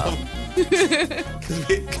No. Tom?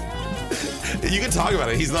 You can talk about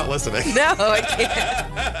it. He's not listening. No, I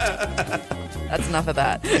can't. That's enough of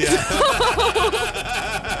that. Yeah.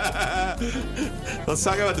 Let's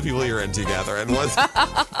talk about the people you're into, Catherine.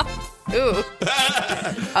 Ooh.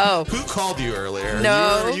 Oh. Who called you earlier?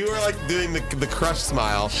 No. You were like doing the crush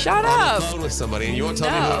smile. Shut on up. the phone with somebody, and you won't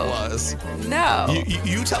tell me who it was. No.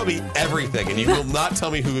 You tell me everything, and you will not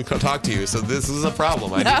tell me who talked to you. So this is a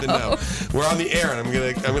problem. I need to know. We're on the air, and I'm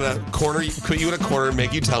gonna put you in a corner and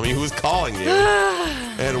make you tell me who was calling you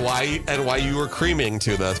and why you were creaming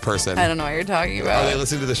to the person. I don't know what you're talking Are about. they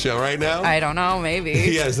listening to the show right now? I don't know. Maybe.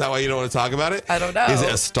 Yeah, is that why you don't want to talk about it? I don't know. Is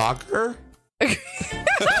it a stalker?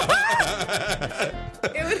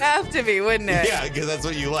 It would have to be, wouldn't it? Yeah, because that's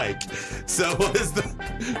what you like. So what is the?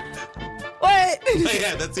 What?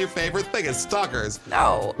 Yeah, that's your favorite thing is stalkers.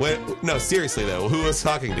 No. No, seriously though, who was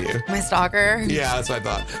talking to you? My stalker? Yeah, that's what I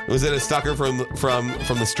thought. Was it a stalker from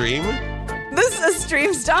the stream? This is a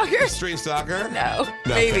stream stalker? Stream stalker? No.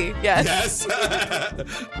 No. Maybe. Yes. Yes.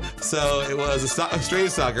 So it was a stream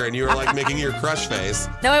stalker, and you were like making your crush face.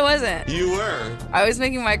 No, I wasn't. You were. I was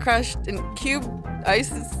making my crush in cube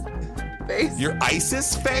ISIS face. Your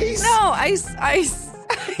ISIS face? No, ice.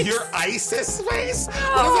 Your ISIS face? No.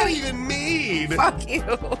 What does that even mean? Fuck you.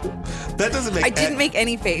 That doesn't make. I didn't make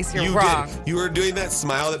any face. You're You wrong. did. You were doing that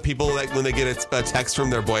smile that people like when they get a text from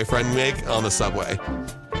their boyfriend make on the subway.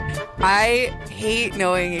 I hate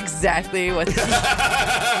knowing exactly what.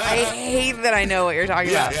 I hate that I know what you're talking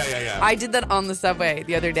about. Yeah. I did that on the subway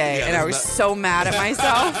the other day, Yeah, and I that's was not- so mad at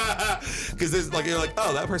myself. Because there's like you're like,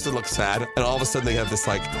 oh, that person looks sad, and all of a sudden they have this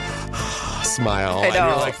like smile, I know. and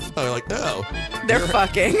you're like, oh, They're you're-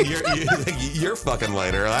 fucking. You're fucking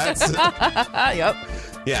later. That's Yep.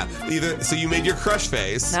 yeah. Either so you made your crush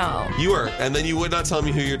face. No. You were, and then you would not tell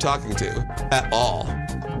me who you're talking to at all,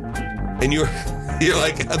 and you're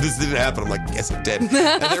like, this didn't happen. I'm like, yes, it did. And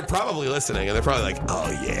they're probably listening, and they're probably like,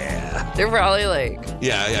 oh yeah. They're probably like,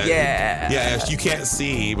 Yeah. You can't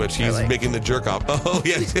see, but she's like- making the jerk off. Oh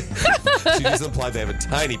yeah. She just implied they have a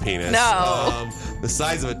tiny penis. No. The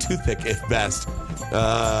size of a toothpick, if best.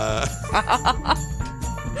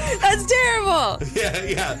 that's terrible.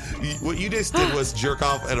 Yeah. What you just did was jerk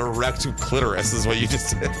off an erect clitoris. Is what you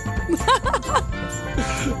just did.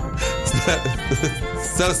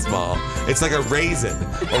 So small. It's like a raisin,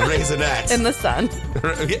 a raisinette. In the sun.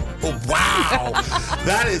 Oh, wow.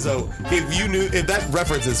 That is if that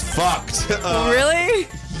reference is fucked. Really?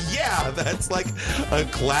 Yeah, that's like a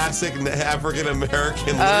classic African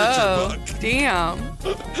American literature Oh, book. damn.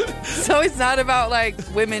 So it's not about like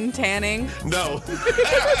women tanning. No.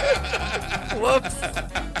 Whoops.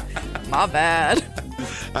 My bad.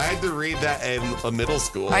 I had to read that in middle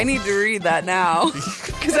school. I need to read that now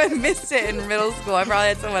because I missed it in middle school. I probably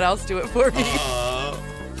had someone else do it for me.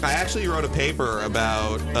 I actually wrote a paper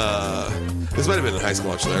about. This might have been in high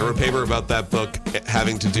school. Actually, I wrote a paper about that book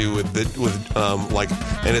having to do with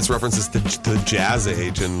and its references to the jazz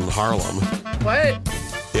age in Harlem. What?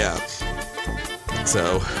 Yeah.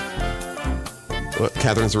 So, what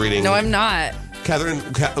Catherine's reading. No, I'm not.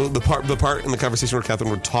 The part in the conversation where Catherine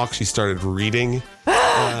would talk, she started reading.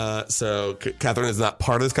 So Catherine is not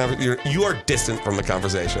part of this conversation. You are distant from the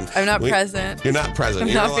conversation. I'm not present. You're not present. I'm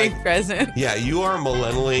You're not like, being present. Yeah, you are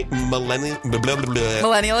millennially.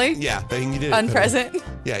 Millennially? Yeah, you did. Unpresent?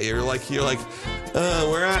 Yeah, you're like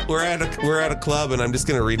we're at a club and I'm just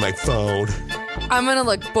gonna read my phone. I'm going to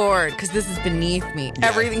look bored because this is beneath me. Yeah.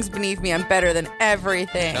 Everything's beneath me. I'm better than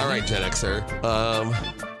everything. All right, Gen Xer.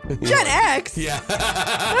 Gen X? Yeah.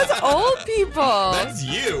 That's old people. That's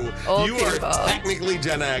you. Old you people. are technically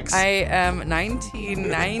Gen X. I am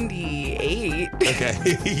 1998.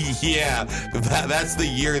 Okay. Yeah. That's the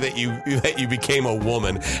year that you became a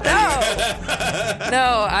woman.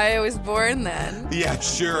 No, I was born then. Yeah,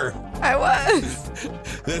 sure. I was.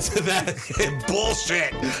 That's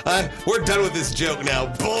bullshit. We're done with this joke now.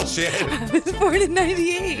 Bullshit. I was born in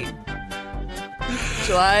 98.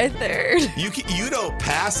 July 3rd. You don't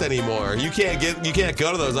pass anymore. You can't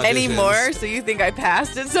go to those auditions Anymore? So you think I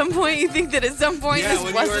passed at some point? You think that at some point Yeah, this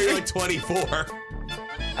when wasn't... you were like 24.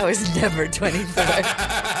 I was never 24.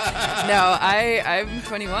 No, I'm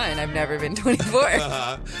 21. I've never been 24.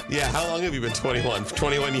 Yeah, how long have you been 21?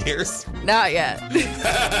 21 years? Not yet.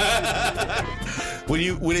 When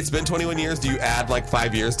it's been 21 years, do you add like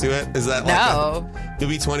 5 years to it? Is that like No. you'll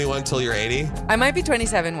be 21 till you're 80? I might be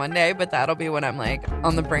 27 one day, but that'll be when I'm like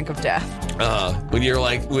on the brink of death. When you're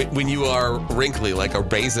like, when you are wrinkly like a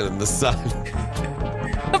raisin in the sun.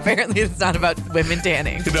 Apparently it's not about women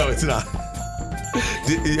tanning. No, it's not.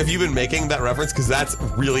 Have you been making that reference? Because that's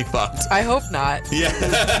really fucked. I hope not. Yeah.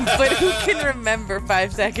 But who can remember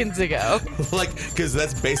 5 seconds ago? Like, because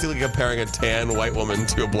that's basically comparing a tan white woman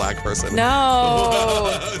to a black person. No.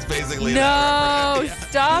 It's basically No, that reference.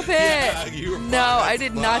 stop it. Yeah, you were No, fucked. I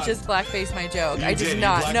did not just blackface my joke. You I did you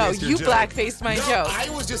not. No, blackfaced your you joke. blackfaced my No, joke. I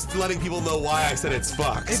was just letting people know why I said it's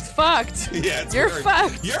fucked. It's fucked. Yeah, it's You're very-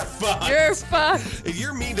 fucked. You're fucked. You're fucked. If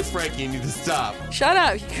you're mean to Frankie, you need to stop. Shut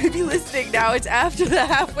up. You could be listening now. It's after the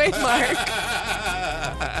halfway mark.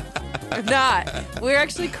 I'm not. We're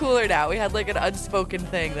actually cooler now. We had like an unspoken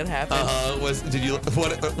thing that happened.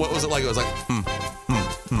 What was it like? It was like,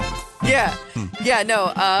 Yeah. Yeah, no.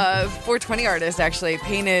 420 artist actually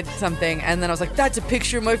painted something, and then I was like, that's a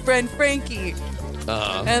picture of my friend Frankie.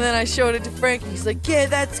 And then I showed it to Frankie. He's like, yeah,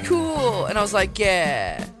 that's cool. And I was like,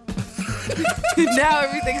 yeah. Now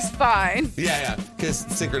everything's fine. yeah, because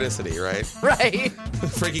synchronicity, right? Right.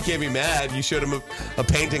 Frankie can't be mad. You showed him a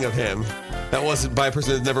painting of him that wasn't by a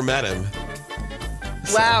person that's never met him.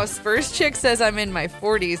 Wow, Spurs chick says I'm in my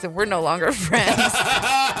 40s and we're no longer friends.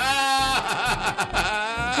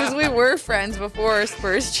 Because we were friends before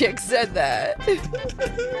Spurs chick said that.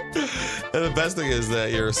 And the best thing is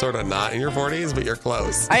that you're sort of not in your 40s, but you're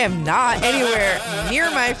close. I am not anywhere near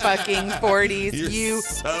my fucking 40s, You're you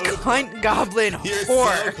so- cunt goblin You're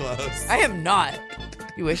whore. so close. I am not.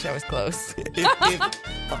 You wish I was close.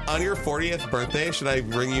 If on your 40th birthday, should I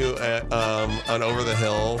bring you an over the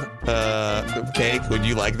hill cake? Would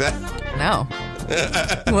you like that? No.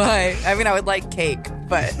 Why? I mean, I would like cake,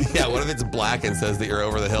 but Yeah. What if it's black and says that you're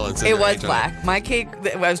over the hill and says it your was age on black. My cake,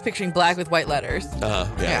 I was picturing black with white letters. Yeah.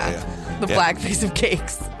 The Yeah. black face of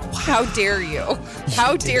cakes. How dare you?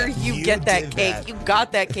 How dare you You get that did cake? that. You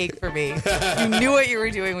got that cake for me. You knew what you were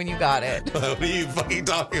doing when you got it. What are you fucking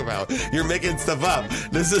talking about? You're making stuff up.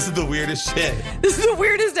 This is the weirdest shit. This is the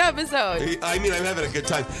weirdest episode. I mean, I'm having a good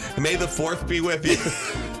time. May the 4th be with you.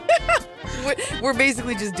 We're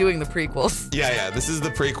basically just doing the prequels. Yeah. This is the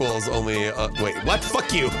prequels only. Wait, what?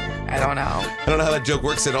 Fuck you. I don't know. I don't know how that joke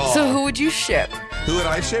works at all. So who would you ship? Who would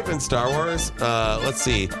I ship in Star Wars? Let's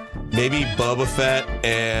see. Maybe Boba Fett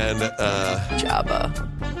and Jabba.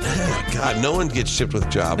 God, no one gets shipped with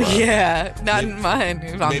Jabba. Yeah, not in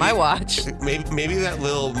mine. On my watch. Maybe that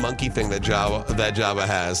little monkey thing that Jabba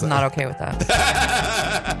has. I'm not okay with that.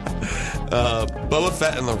 Boba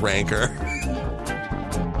Fett and the Rancor.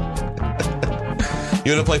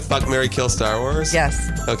 You want to play Fuck, Marry, Kill Star Wars? Yes.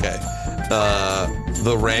 Okay.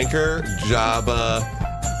 The Rancor, Jabba,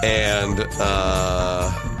 and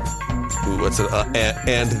what's it?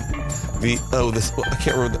 And the I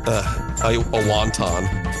can't remember. A wonton.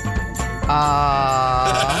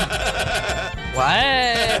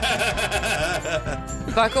 What?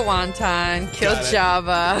 Fuck a wonton, kill Got it.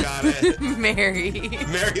 Jabba, Got it. marry.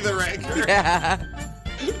 Marry the Rancor. Yeah.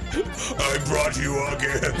 I brought you a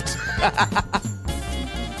gift.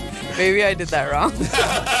 Maybe I did that wrong.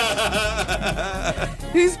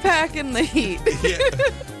 Who's packing the heat? Yeah.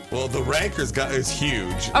 Well, the Rancor's is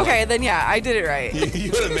huge. Okay, then yeah, I did it right.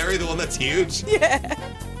 You want to marry the one that's huge? Yeah.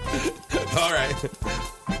 All right.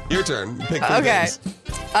 Your turn. Pick three Okay. things.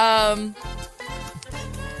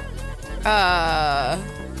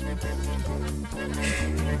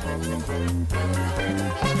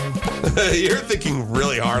 You're thinking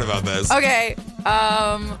really hard about this. Okay.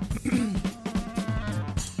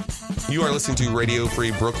 You are listening to Radio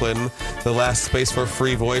Free Brooklyn, the last space for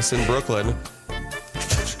free voice in Brooklyn.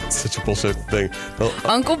 Such a bullshit thing.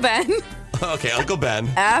 Uncle Ben Okay, Uncle Ben.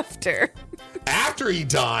 after. After he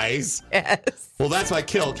dies. Yes. Well, that's my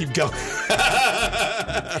kill. Keep going.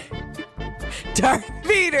 Darth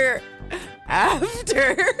Vader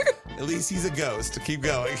after. At least he's a ghost. Keep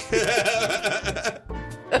going.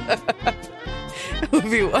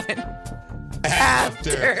 Obi-Wan.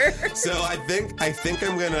 After. So I think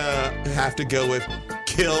I'm gonna have to go with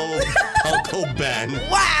kill Uncle Ben.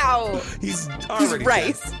 Wow. He's He's already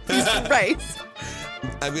rice. dead. He's rice.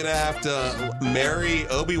 I'm gonna have to marry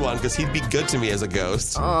Obi-Wan because he'd be good to me as a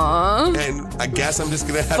ghost. Aww. And I guess I'm just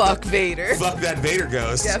gonna have Fuck to Vader. fuck that Vader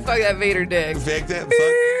ghost. Yeah, fuck that Vader dick. Fake that.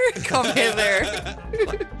 Fuck. Come hither.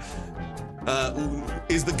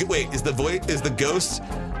 Is the ghost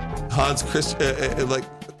Hans Christ like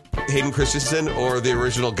Hayden Christensen or the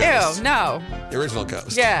original Ghost? Ew, no. The original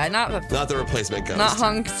Ghost. Yeah, Not the replacement Ghost. not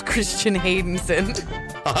Hans Christian Haydenson.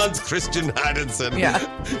 Hans Christian Haydenson. Yeah.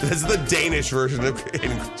 That's the Danish version of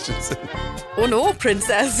Hayden Christensen. Oh no,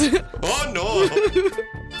 princess. Oh no.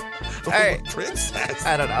 All right. Princess.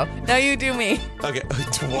 I don't know. Now you do me. Okay.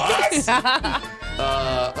 What?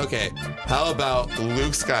 Okay. How about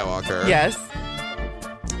Luke Skywalker? Yes.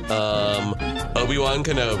 Obi-Wan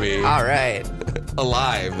Kenobi. All right.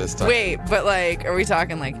 Alive this time. Wait, but like, are we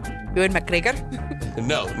talking like Ewan McGregor?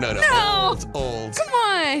 No. No. Old. Come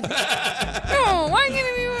on. No, why can't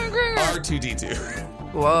it be Ewan McGregor?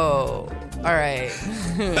 R2D2. Whoa. All right.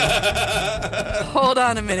 Hold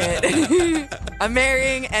on a minute. I'm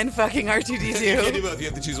marrying and fucking You can't do R2D2. both. You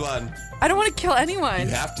have to choose one. I don't want to kill anyone. You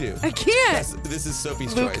have to. I can't. This is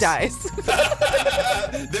Sophie's Luke choice. dies.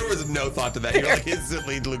 There was no thought to that. You're like,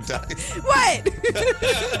 instantly Luke dies. What?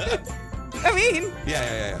 I mean,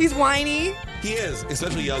 Yeah. he's whiny. He is,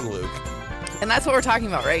 especially young Luke. And that's what we're talking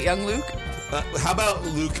about, right? Young Luke? How about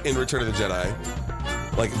Luke in Return of the Jedi?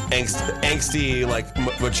 Like angsty, like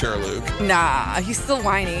mature Luke. Nah, he's still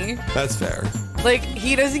whiny. That's fair. Like,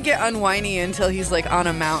 he doesn't get unwhiny until he's like on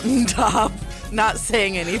a mountaintop, not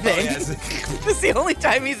saying anything. Yes. That's the only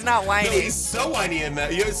time he's not No, whiny. he's so whiny in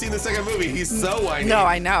that. You haven't seen the second movie. He's so whiny. No,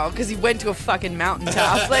 I know, because he went to a fucking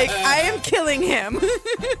mountaintop. Like, I am killing him.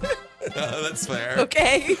 That's fair.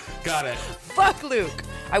 Okay? Got it. Fuck Luke.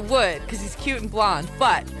 I would, because he's cute and blonde,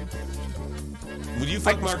 but Would you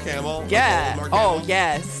fuck Mark Hamill? yeah. Mark Oh, Hamill?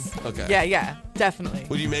 yes. Okay. Yeah, definitely.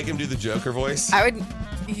 Would you make him do the Joker voice? I would.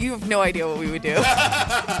 You have no idea what we would do. We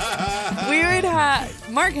would have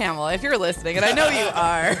Mark Hamill, if you're listening, and I know you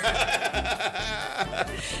are.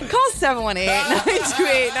 Call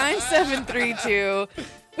 718-928-9732.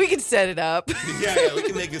 We can set it up. Yeah, we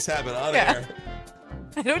can make this happen on Yeah. air.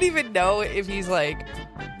 I don't even know if he's like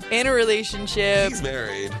in a relationship He's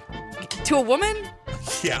married. to a woman.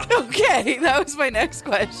 Yeah. Okay, that was my next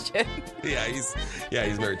question. Yeah, he's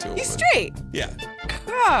married to a woman. He's straight. Yeah.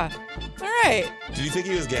 Ah, all right. Did you think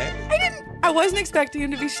he was gay? I wasn't expecting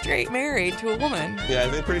him to be straight, married to a woman. Yeah,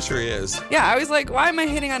 I'm pretty sure he is. Yeah, I was like, why am I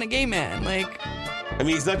hitting on a gay man? Like, I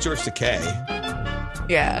mean, he's not George Takei.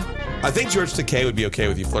 yeah. I think George Takei would be okay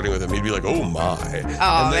with you flirting with him. He'd be like, "Oh my!"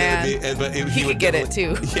 Oh, and man. He would could get it,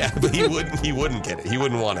 definitely- too. Yeah, but he wouldn't get it. He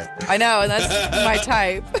wouldn't want it. I know, and that's my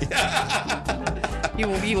type.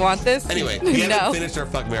 You want this? Anyway, we no. haven't finished our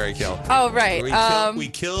fuck, marry, kill. Oh right. We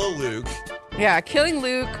kill Luke. Yeah, killing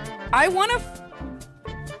Luke. I want to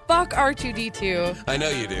fuck R2D2, I know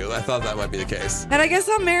you do. I thought that might be the case. and I guess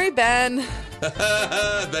I'll marry Ben.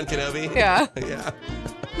 Ben Kenobi. Yeah. Yeah.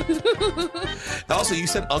 Also, you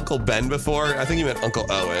said Uncle Ben before. I think you meant Uncle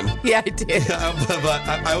Owen. Yeah, I did. But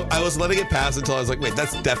I was letting it pass until I was like, wait,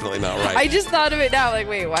 that's definitely not right. I just thought of it now. Like,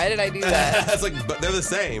 wait, why did I do that? It's like, but they're the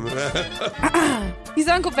same. He's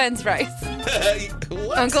Uncle Ben's rice.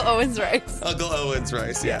 What? Uncle Owen's rice. Uncle Owen's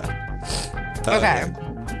rice, yeah. Okay.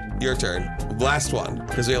 Your turn. Last one,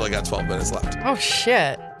 because we only got 12 minutes left. Oh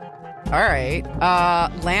shit. All right.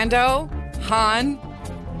 Lando, Han.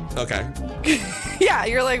 Okay. Yeah,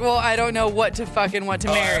 you're like, well, I don't know what to fuck and what to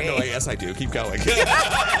marry. No, yes, I do. Keep going.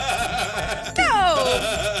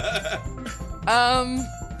 No.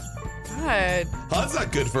 God. Han's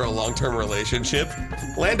not good for a long-term relationship.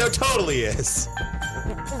 Lando totally is.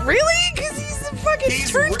 Really? Because he's a fucking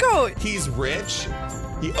turncoat. He's rich.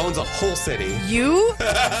 He owns a whole city. You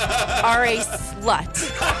are a slut.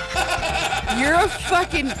 You're a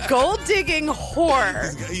fucking gold-digging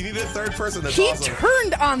whore. You need a third person that's He awesome.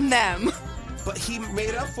 turned on them. But he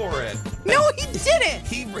made up for it. No, he didn't.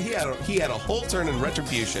 He had a whole turn in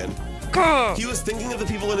retribution. Ugh. He was thinking of the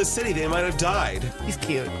people in his city. They might have died. He's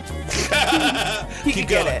cute. He could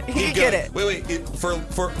get it. He could get it. Wait.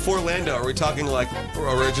 For Lando, are we talking like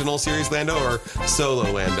original series Lando or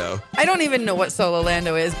solo Lando? I don't even know what Solo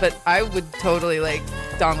Lando is, but I would totally like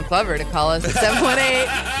Don McClover to call us at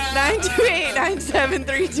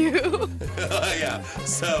 718-928-9732. Yeah.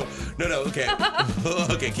 So no. Okay.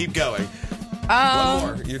 Okay. Keep going.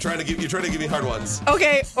 One more. You're trying to give me hard ones.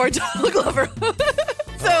 Okay, or Donald Glover.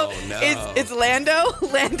 So Oh, no. it's Lando,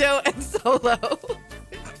 and Solo.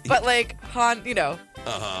 But like Han,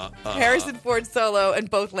 Harrison Ford Solo and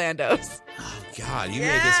both Landos. God, you made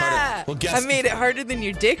this harder. Well, guess. I made it harder than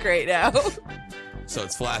your dick right now. So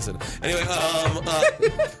it's flaccid. Anyway,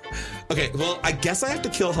 okay. Well, I guess I have to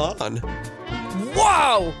kill Han.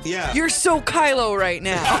 Whoa! Yeah. You're so Kylo right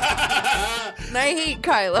now. And I hate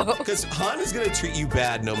Kylo. Because Han is going to treat you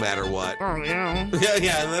bad no matter what. Oh, yeah.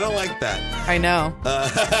 Yeah, and I don't like that. I know.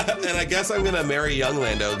 And I guess I'm going to marry young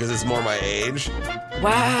Lando because it's more my age.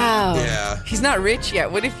 Wow. Yeah. He's not rich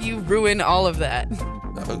yet. What if you ruin all of that?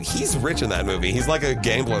 He's rich in that movie. He's like a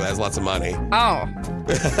gambler that has lots of money. Oh.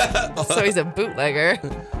 So he's a bootlegger.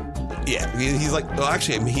 Yeah, he's like, well,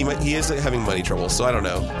 actually, he is having money trouble, so I don't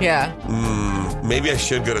know. Yeah. Maybe I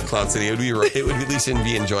should go to Cloud City. It would at least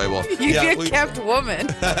be enjoyable. You'd be a kept woman.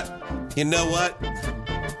 You know what?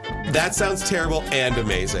 That sounds terrible and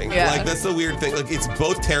amazing. Yeah. Like, that's the weird thing. Like, it's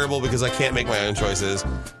both terrible because I can't make my own choices.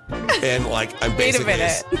 And, like, I'm Wait a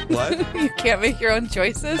basically... minute. What? You can't make your own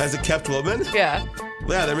choices? As a kept woman? Yeah.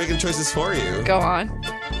 Yeah, they're making choices for you. Go on.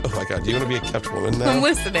 Oh, my God. Do you want to be a kept woman now? I'm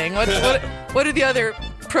listening. What are the other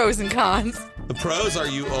pros and cons? The pros are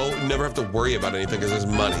you never have to worry about anything because there's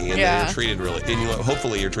money and Yeah. then you're treated really... And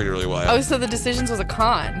hopefully you're treated really well. Oh, so the decisions was a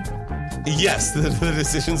con. Yes, the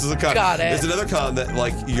decisions is a con. Got it. There's another con that,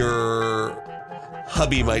 like, your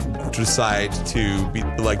hubby might decide to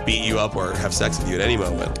beat you up or have sex with you at any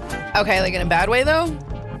moment. Okay, like in a bad way though?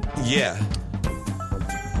 Yeah.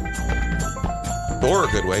 Or a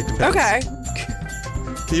good way, depends. Okay.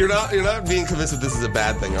 You're not being convinced that this is a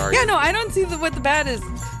bad thing, are you? Yeah, no, I don't see what the bad is.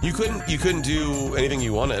 You couldn't do anything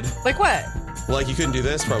you wanted. Like what? Like, you couldn't do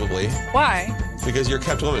this probably Why? because you're a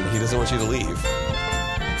kept woman. He doesn't want you to leave.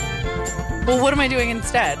 Well, what am I doing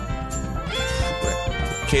instead?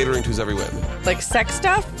 Catering to his every whim. Like sex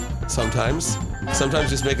stuff? Sometimes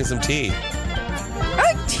just making some tea.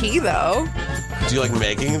 I like tea though. Do you like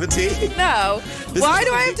making the tea? No. This Why is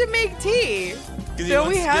do I what have to make tea? Because Don't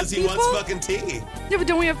we have he wants people? fucking tea. Yeah, but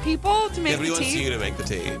don't we have people to make Yeah, but he the wants tea? you to make the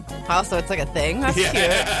tea. Also, it's like a thing. That's cute. No,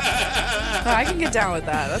 I can get down with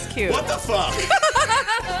that. That's cute. What the fuck?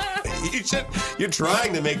 You're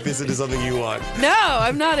trying to make this into something you want. No,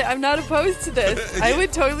 I'm not. I'm not opposed to this. I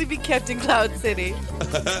would totally be kept in Cloud City.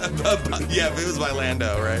 Yeah, if it was by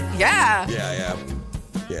Lando, right? Yeah. Yeah.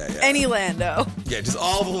 Any Lando. Yeah, just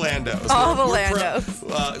all the Landos. All the We're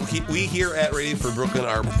Landos. We here at Radio Free Brooklyn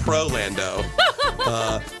are pro Lando.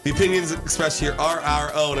 The opinions expressed here are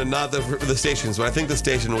our own and not the station's, but I think the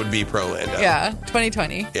station would be pro Lando. Yeah.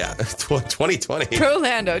 2020. Yeah, 2020. Pro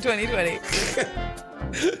Lando 2020.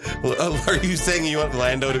 Are you saying you want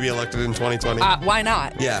Lando to be elected in 2020? Why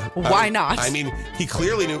not? Yeah. Why not? I mean, he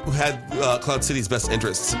clearly had Cloud City's best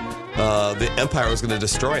interests. The Empire was going to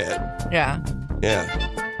destroy it. Yeah. Yeah.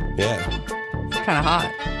 Kind of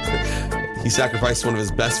hot. He sacrificed one of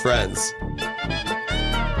his best friends.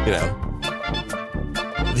 You know.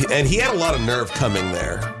 And he had a lot of nerve coming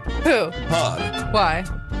there. Who? Han. Why?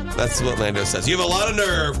 That's what Lando says. You have a lot of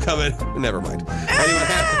nerve coming. Never mind. Anyway,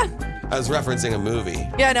 I was referencing a movie.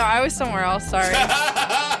 Yeah, no, I was somewhere else. Sorry.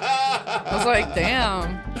 I was like,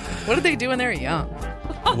 damn. What did they do when they were young?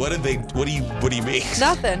 What do you mean?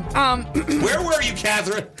 Nothing. Where were you,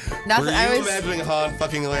 Catherine? Nothing. Were you I was imagining Han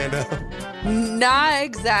fucking Lando? not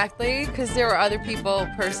exactly, because there were other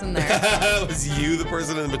person there. Was you the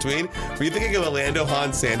person in between? Were you thinking of a Lando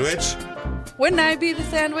Han sandwich? Wouldn't I be the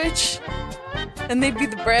sandwich? And they'd be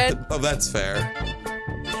the bread? Oh, that's fair.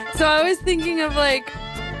 So I was thinking of like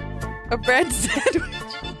a bread sandwich.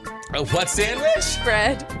 A what sandwich?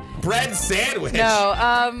 Bread. Bread sandwich?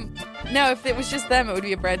 No, if it was just them, it would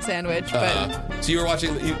be a bread sandwich. But So you were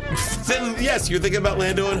watching... then, yes, you're thinking about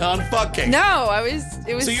Lando and Han fucking. no,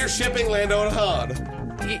 it was. So you're shipping Lando and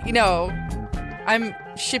Han? You know, I'm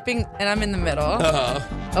shipping, and I'm in the middle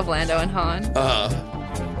of Lando and Han.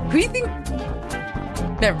 Who do you think?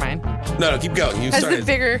 Never mind. No, keep going. You Has started. the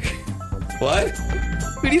bigger? What?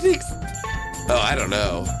 Who do you think's Oh, I don't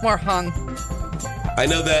know. more hung? I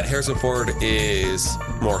know that Harrison Ford is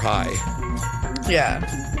more high. Yeah,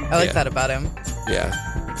 I like Yeah. that about him. Yeah.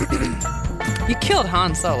 You killed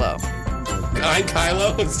Han Solo. I'm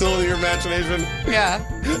Kylo. It's still in your imagination. Yeah,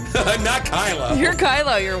 I'm not Kylo. you're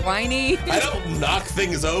Kylo. You're whiny. I don't knock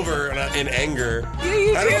things over in anger. Yeah,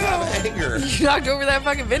 you I don't do. have anger. You knocked over that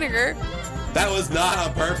fucking vinegar. That was not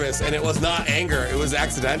on purpose, and it was not anger. It was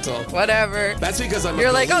accidental. Whatever. That's because I'm You're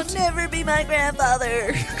a like, I'll galoot. never be my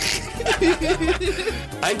grandfather.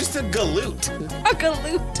 I'm just a galoot. A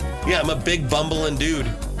galoot. Yeah, I'm a big bumbling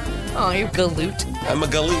dude. Oh, you galoot. I'm a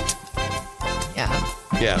galoot. Yeah.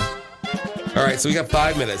 Yeah. All right, so we got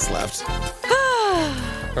 5 minutes left.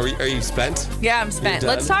 Are you spent? Yeah, I'm spent. You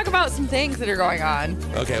Let's done? talk about some things that are going on.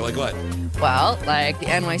 Okay, like what? Well, like the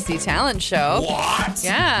NYC Talent Show. What?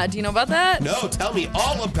 Yeah, do you know about that? No, tell me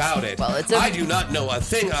all about it. Well, it's I do not know a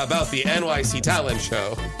thing about the NYC Talent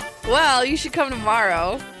Show. Well, you should come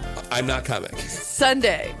tomorrow. I'm not coming.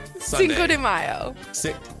 Sunday. Sunday. Cinco de Mayo.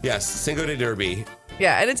 Yes, Cinco de Derby.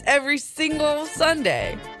 Yeah, and it's every single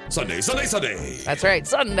Sunday. Sunday. That's right.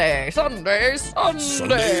 Sunday At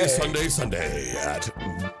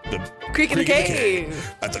the Creek and the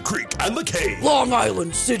Cave. At the Creek and the Cave. Long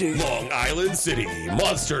Island City. Long Island City.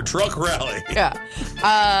 Monster Truck Rally. Yeah.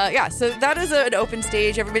 So that is an open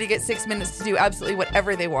stage. Everybody gets 6 minutes to do absolutely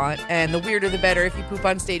whatever they want. And the weirder the better. If you poop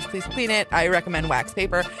on stage, please clean it. I recommend wax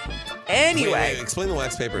paper. Anyway. Wait, explain the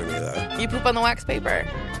wax paper to me, though. You poop on the wax paper.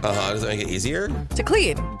 Does it make it easier? To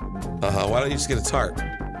clean. Why don't you just get a tarp?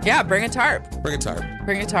 Yeah, bring a tarp. Bring a tarp.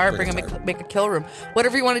 Make a kill room.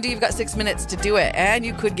 Whatever you want to do, you've got 6 minutes to do it. And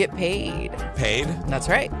you could get paid. Paid? That's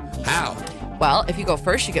right. How? Well, if you go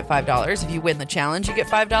first, you get $5. If you win the challenge, you get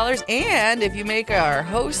 $5. And if you make our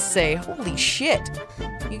host say, holy shit,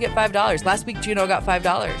 you get $5. Last week, Juno got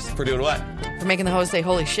 $5. For doing what? For making the host say,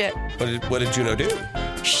 holy shit. What did Juno do?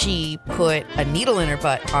 She put a needle in her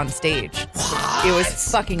butt on stage. What? It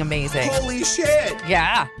was fucking amazing. Holy shit.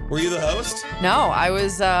 Yeah. Were you the host? No,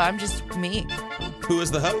 I'm just me. Who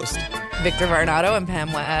was the host? Victor Varnado and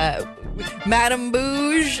Pamela, Madame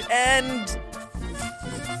Bouge and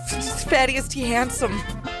Fattiest T. Handsome.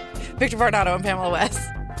 Victor Varnado and Pamela West.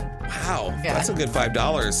 Wow. Yeah. That's a good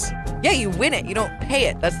 $5. Yeah, you win it. You don't pay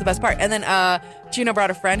it. That's the best part. And then Juno brought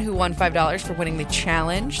a friend who won $5 for winning the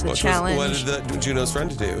challenge. What did Juno's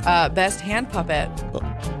friend do? Best hand puppet.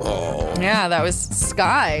 Oh. Yeah, that was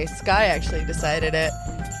Sky. Sky actually decided it.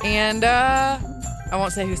 And I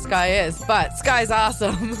won't say who Sky is, but Sky's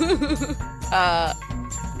awesome.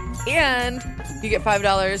 And you get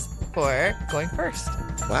 $5 for going first.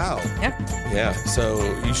 Wow. Yeah. Yeah. So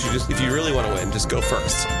you should if you really want to win, just go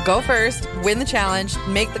first. Go first, win the challenge,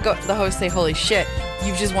 make the host say, holy shit,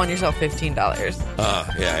 you've just won yourself $15.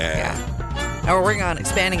 Yeah. And we're working on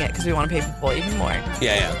expanding it because we want to pay people even more.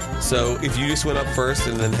 Yeah. So if you just went up first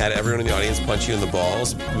and then had everyone in the audience punch you in the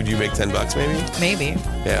balls, would you make $10 maybe? Maybe.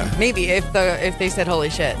 Yeah. Maybe if they said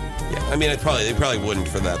holy shit. Yeah. I mean, they probably wouldn't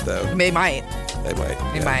for that though. They might. They might.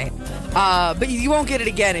 They might. But you won't get it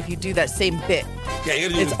again if you do that same bit. Yeah, you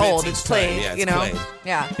gotta do it's the bits old. each It's played. time. Yeah, it's you know. played.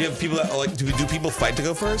 Yeah. Do you have people that like? Do people fight to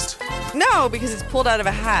go first? No, because it's pulled out of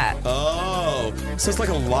a hat. Oh, so it's like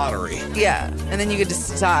a lottery. Yeah, and then you could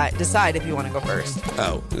decide if you want to go first.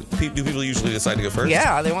 Oh, do people usually decide to go first?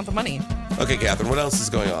 Yeah, they want the money. Okay, Catherine, what else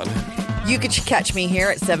is going on? You could catch me here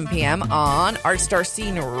at 7 p.m. on Art Star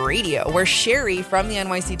Scene Radio, where Sherry from the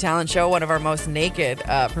NYC Talent Show, one of our most naked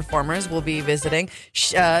performers, will be visiting.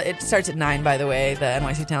 It starts at 9, by the way, the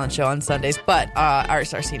NYC Talent Show on Sundays, but Art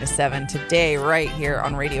Star Scene is 7 today, right here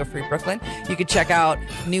on Radio Free Brooklyn. You could check out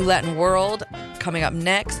New Latin World coming up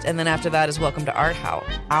next, and then after that is Welcome to Our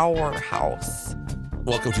House.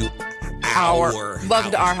 Welcome to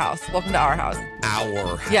Welcome to our house. Welcome to our house.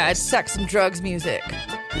 Our house. Yeah, it's sex and drugs music.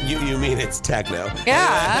 You mean it's techno?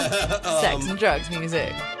 Yeah, sex and drugs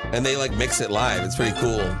music. And they like mix it live. It's pretty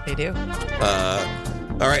cool. They do.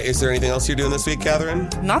 All right. Is there anything else you're doing this week, Catherine?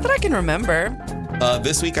 Not that I can remember.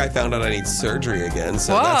 This week I found out I need surgery again,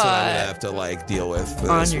 so What? that's what I'm gonna have to like deal with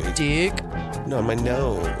for On this your week. dick? No, on my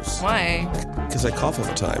nose. Why? Because I cough all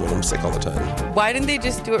the time and I'm sick all the time. Why didn't they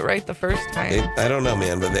just do it right the first time? I don't know,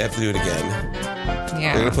 man, but they have to do it again. They're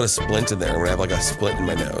Yeah. gonna put a splint in there. I'm gonna have like a splint in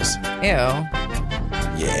my nose. Ew.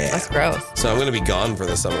 Yeah. That's gross. So I'm gonna be gone for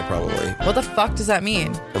the summer probably. What the fuck does that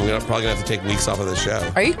mean? I'm probably gonna have to take weeks off of the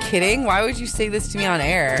show Are you kidding? Why would you say this to me on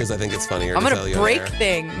air? because I think it's funnier. I'm to gonna tell you on break air.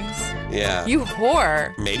 things. Yeah. You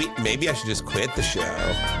whore. Maybe I should just quit the show.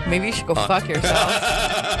 Maybe you should go fuck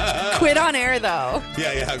yourself. Quit on air though.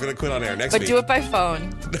 Yeah, I'm gonna quit on air next But week. do it by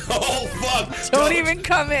phone. Oh fuck! Don't even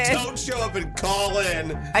come in. Don't show up and call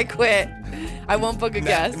in. I quit. I won't book a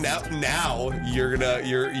guest. Now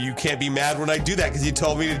you can't be mad when I do that because you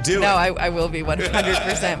told me to do it. No, I will be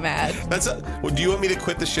 100% mad. Well, do you want me to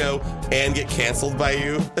quit the show and get canceled by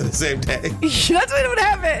you at the same day? That's what would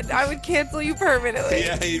happen. I would cancel you permanently.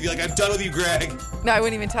 Yeah, you'd be like, I'm done with you, Greg. No, I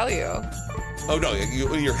wouldn't even tell you. Oh no,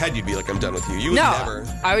 in your head you'd be like, I'm done with you. You would No, never.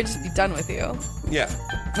 I would just be done with you. Yeah.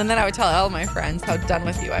 And then I would tell all my friends how done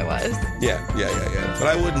with you I was. Yeah. But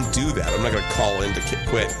I wouldn't do that. I'm not gonna call in to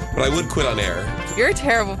quit. But I would quit on air. You're a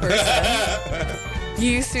terrible person.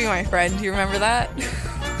 You used to be my friend. Do you remember that?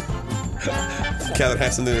 Catherine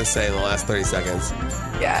has something to say in the last 30 seconds.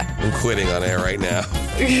 Yeah. I'm quitting on air right now.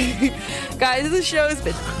 Guys, the show's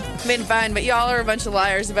been fun, but y'all are a bunch of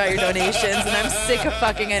liars about your donations, and I'm sick of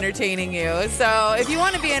fucking entertaining you. So if you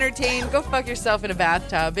want to be entertained, go fuck yourself in a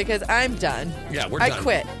bathtub because I'm done. Yeah, we're I done.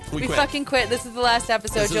 quit. We quit. fucking quit. This is the last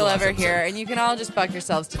episode you'll ever hear, and you can all just fuck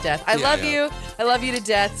yourselves to death. I love you. I love you to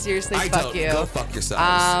death. Seriously, fuck you. Go fuck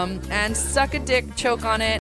yourselves. And suck a dick, choke on it.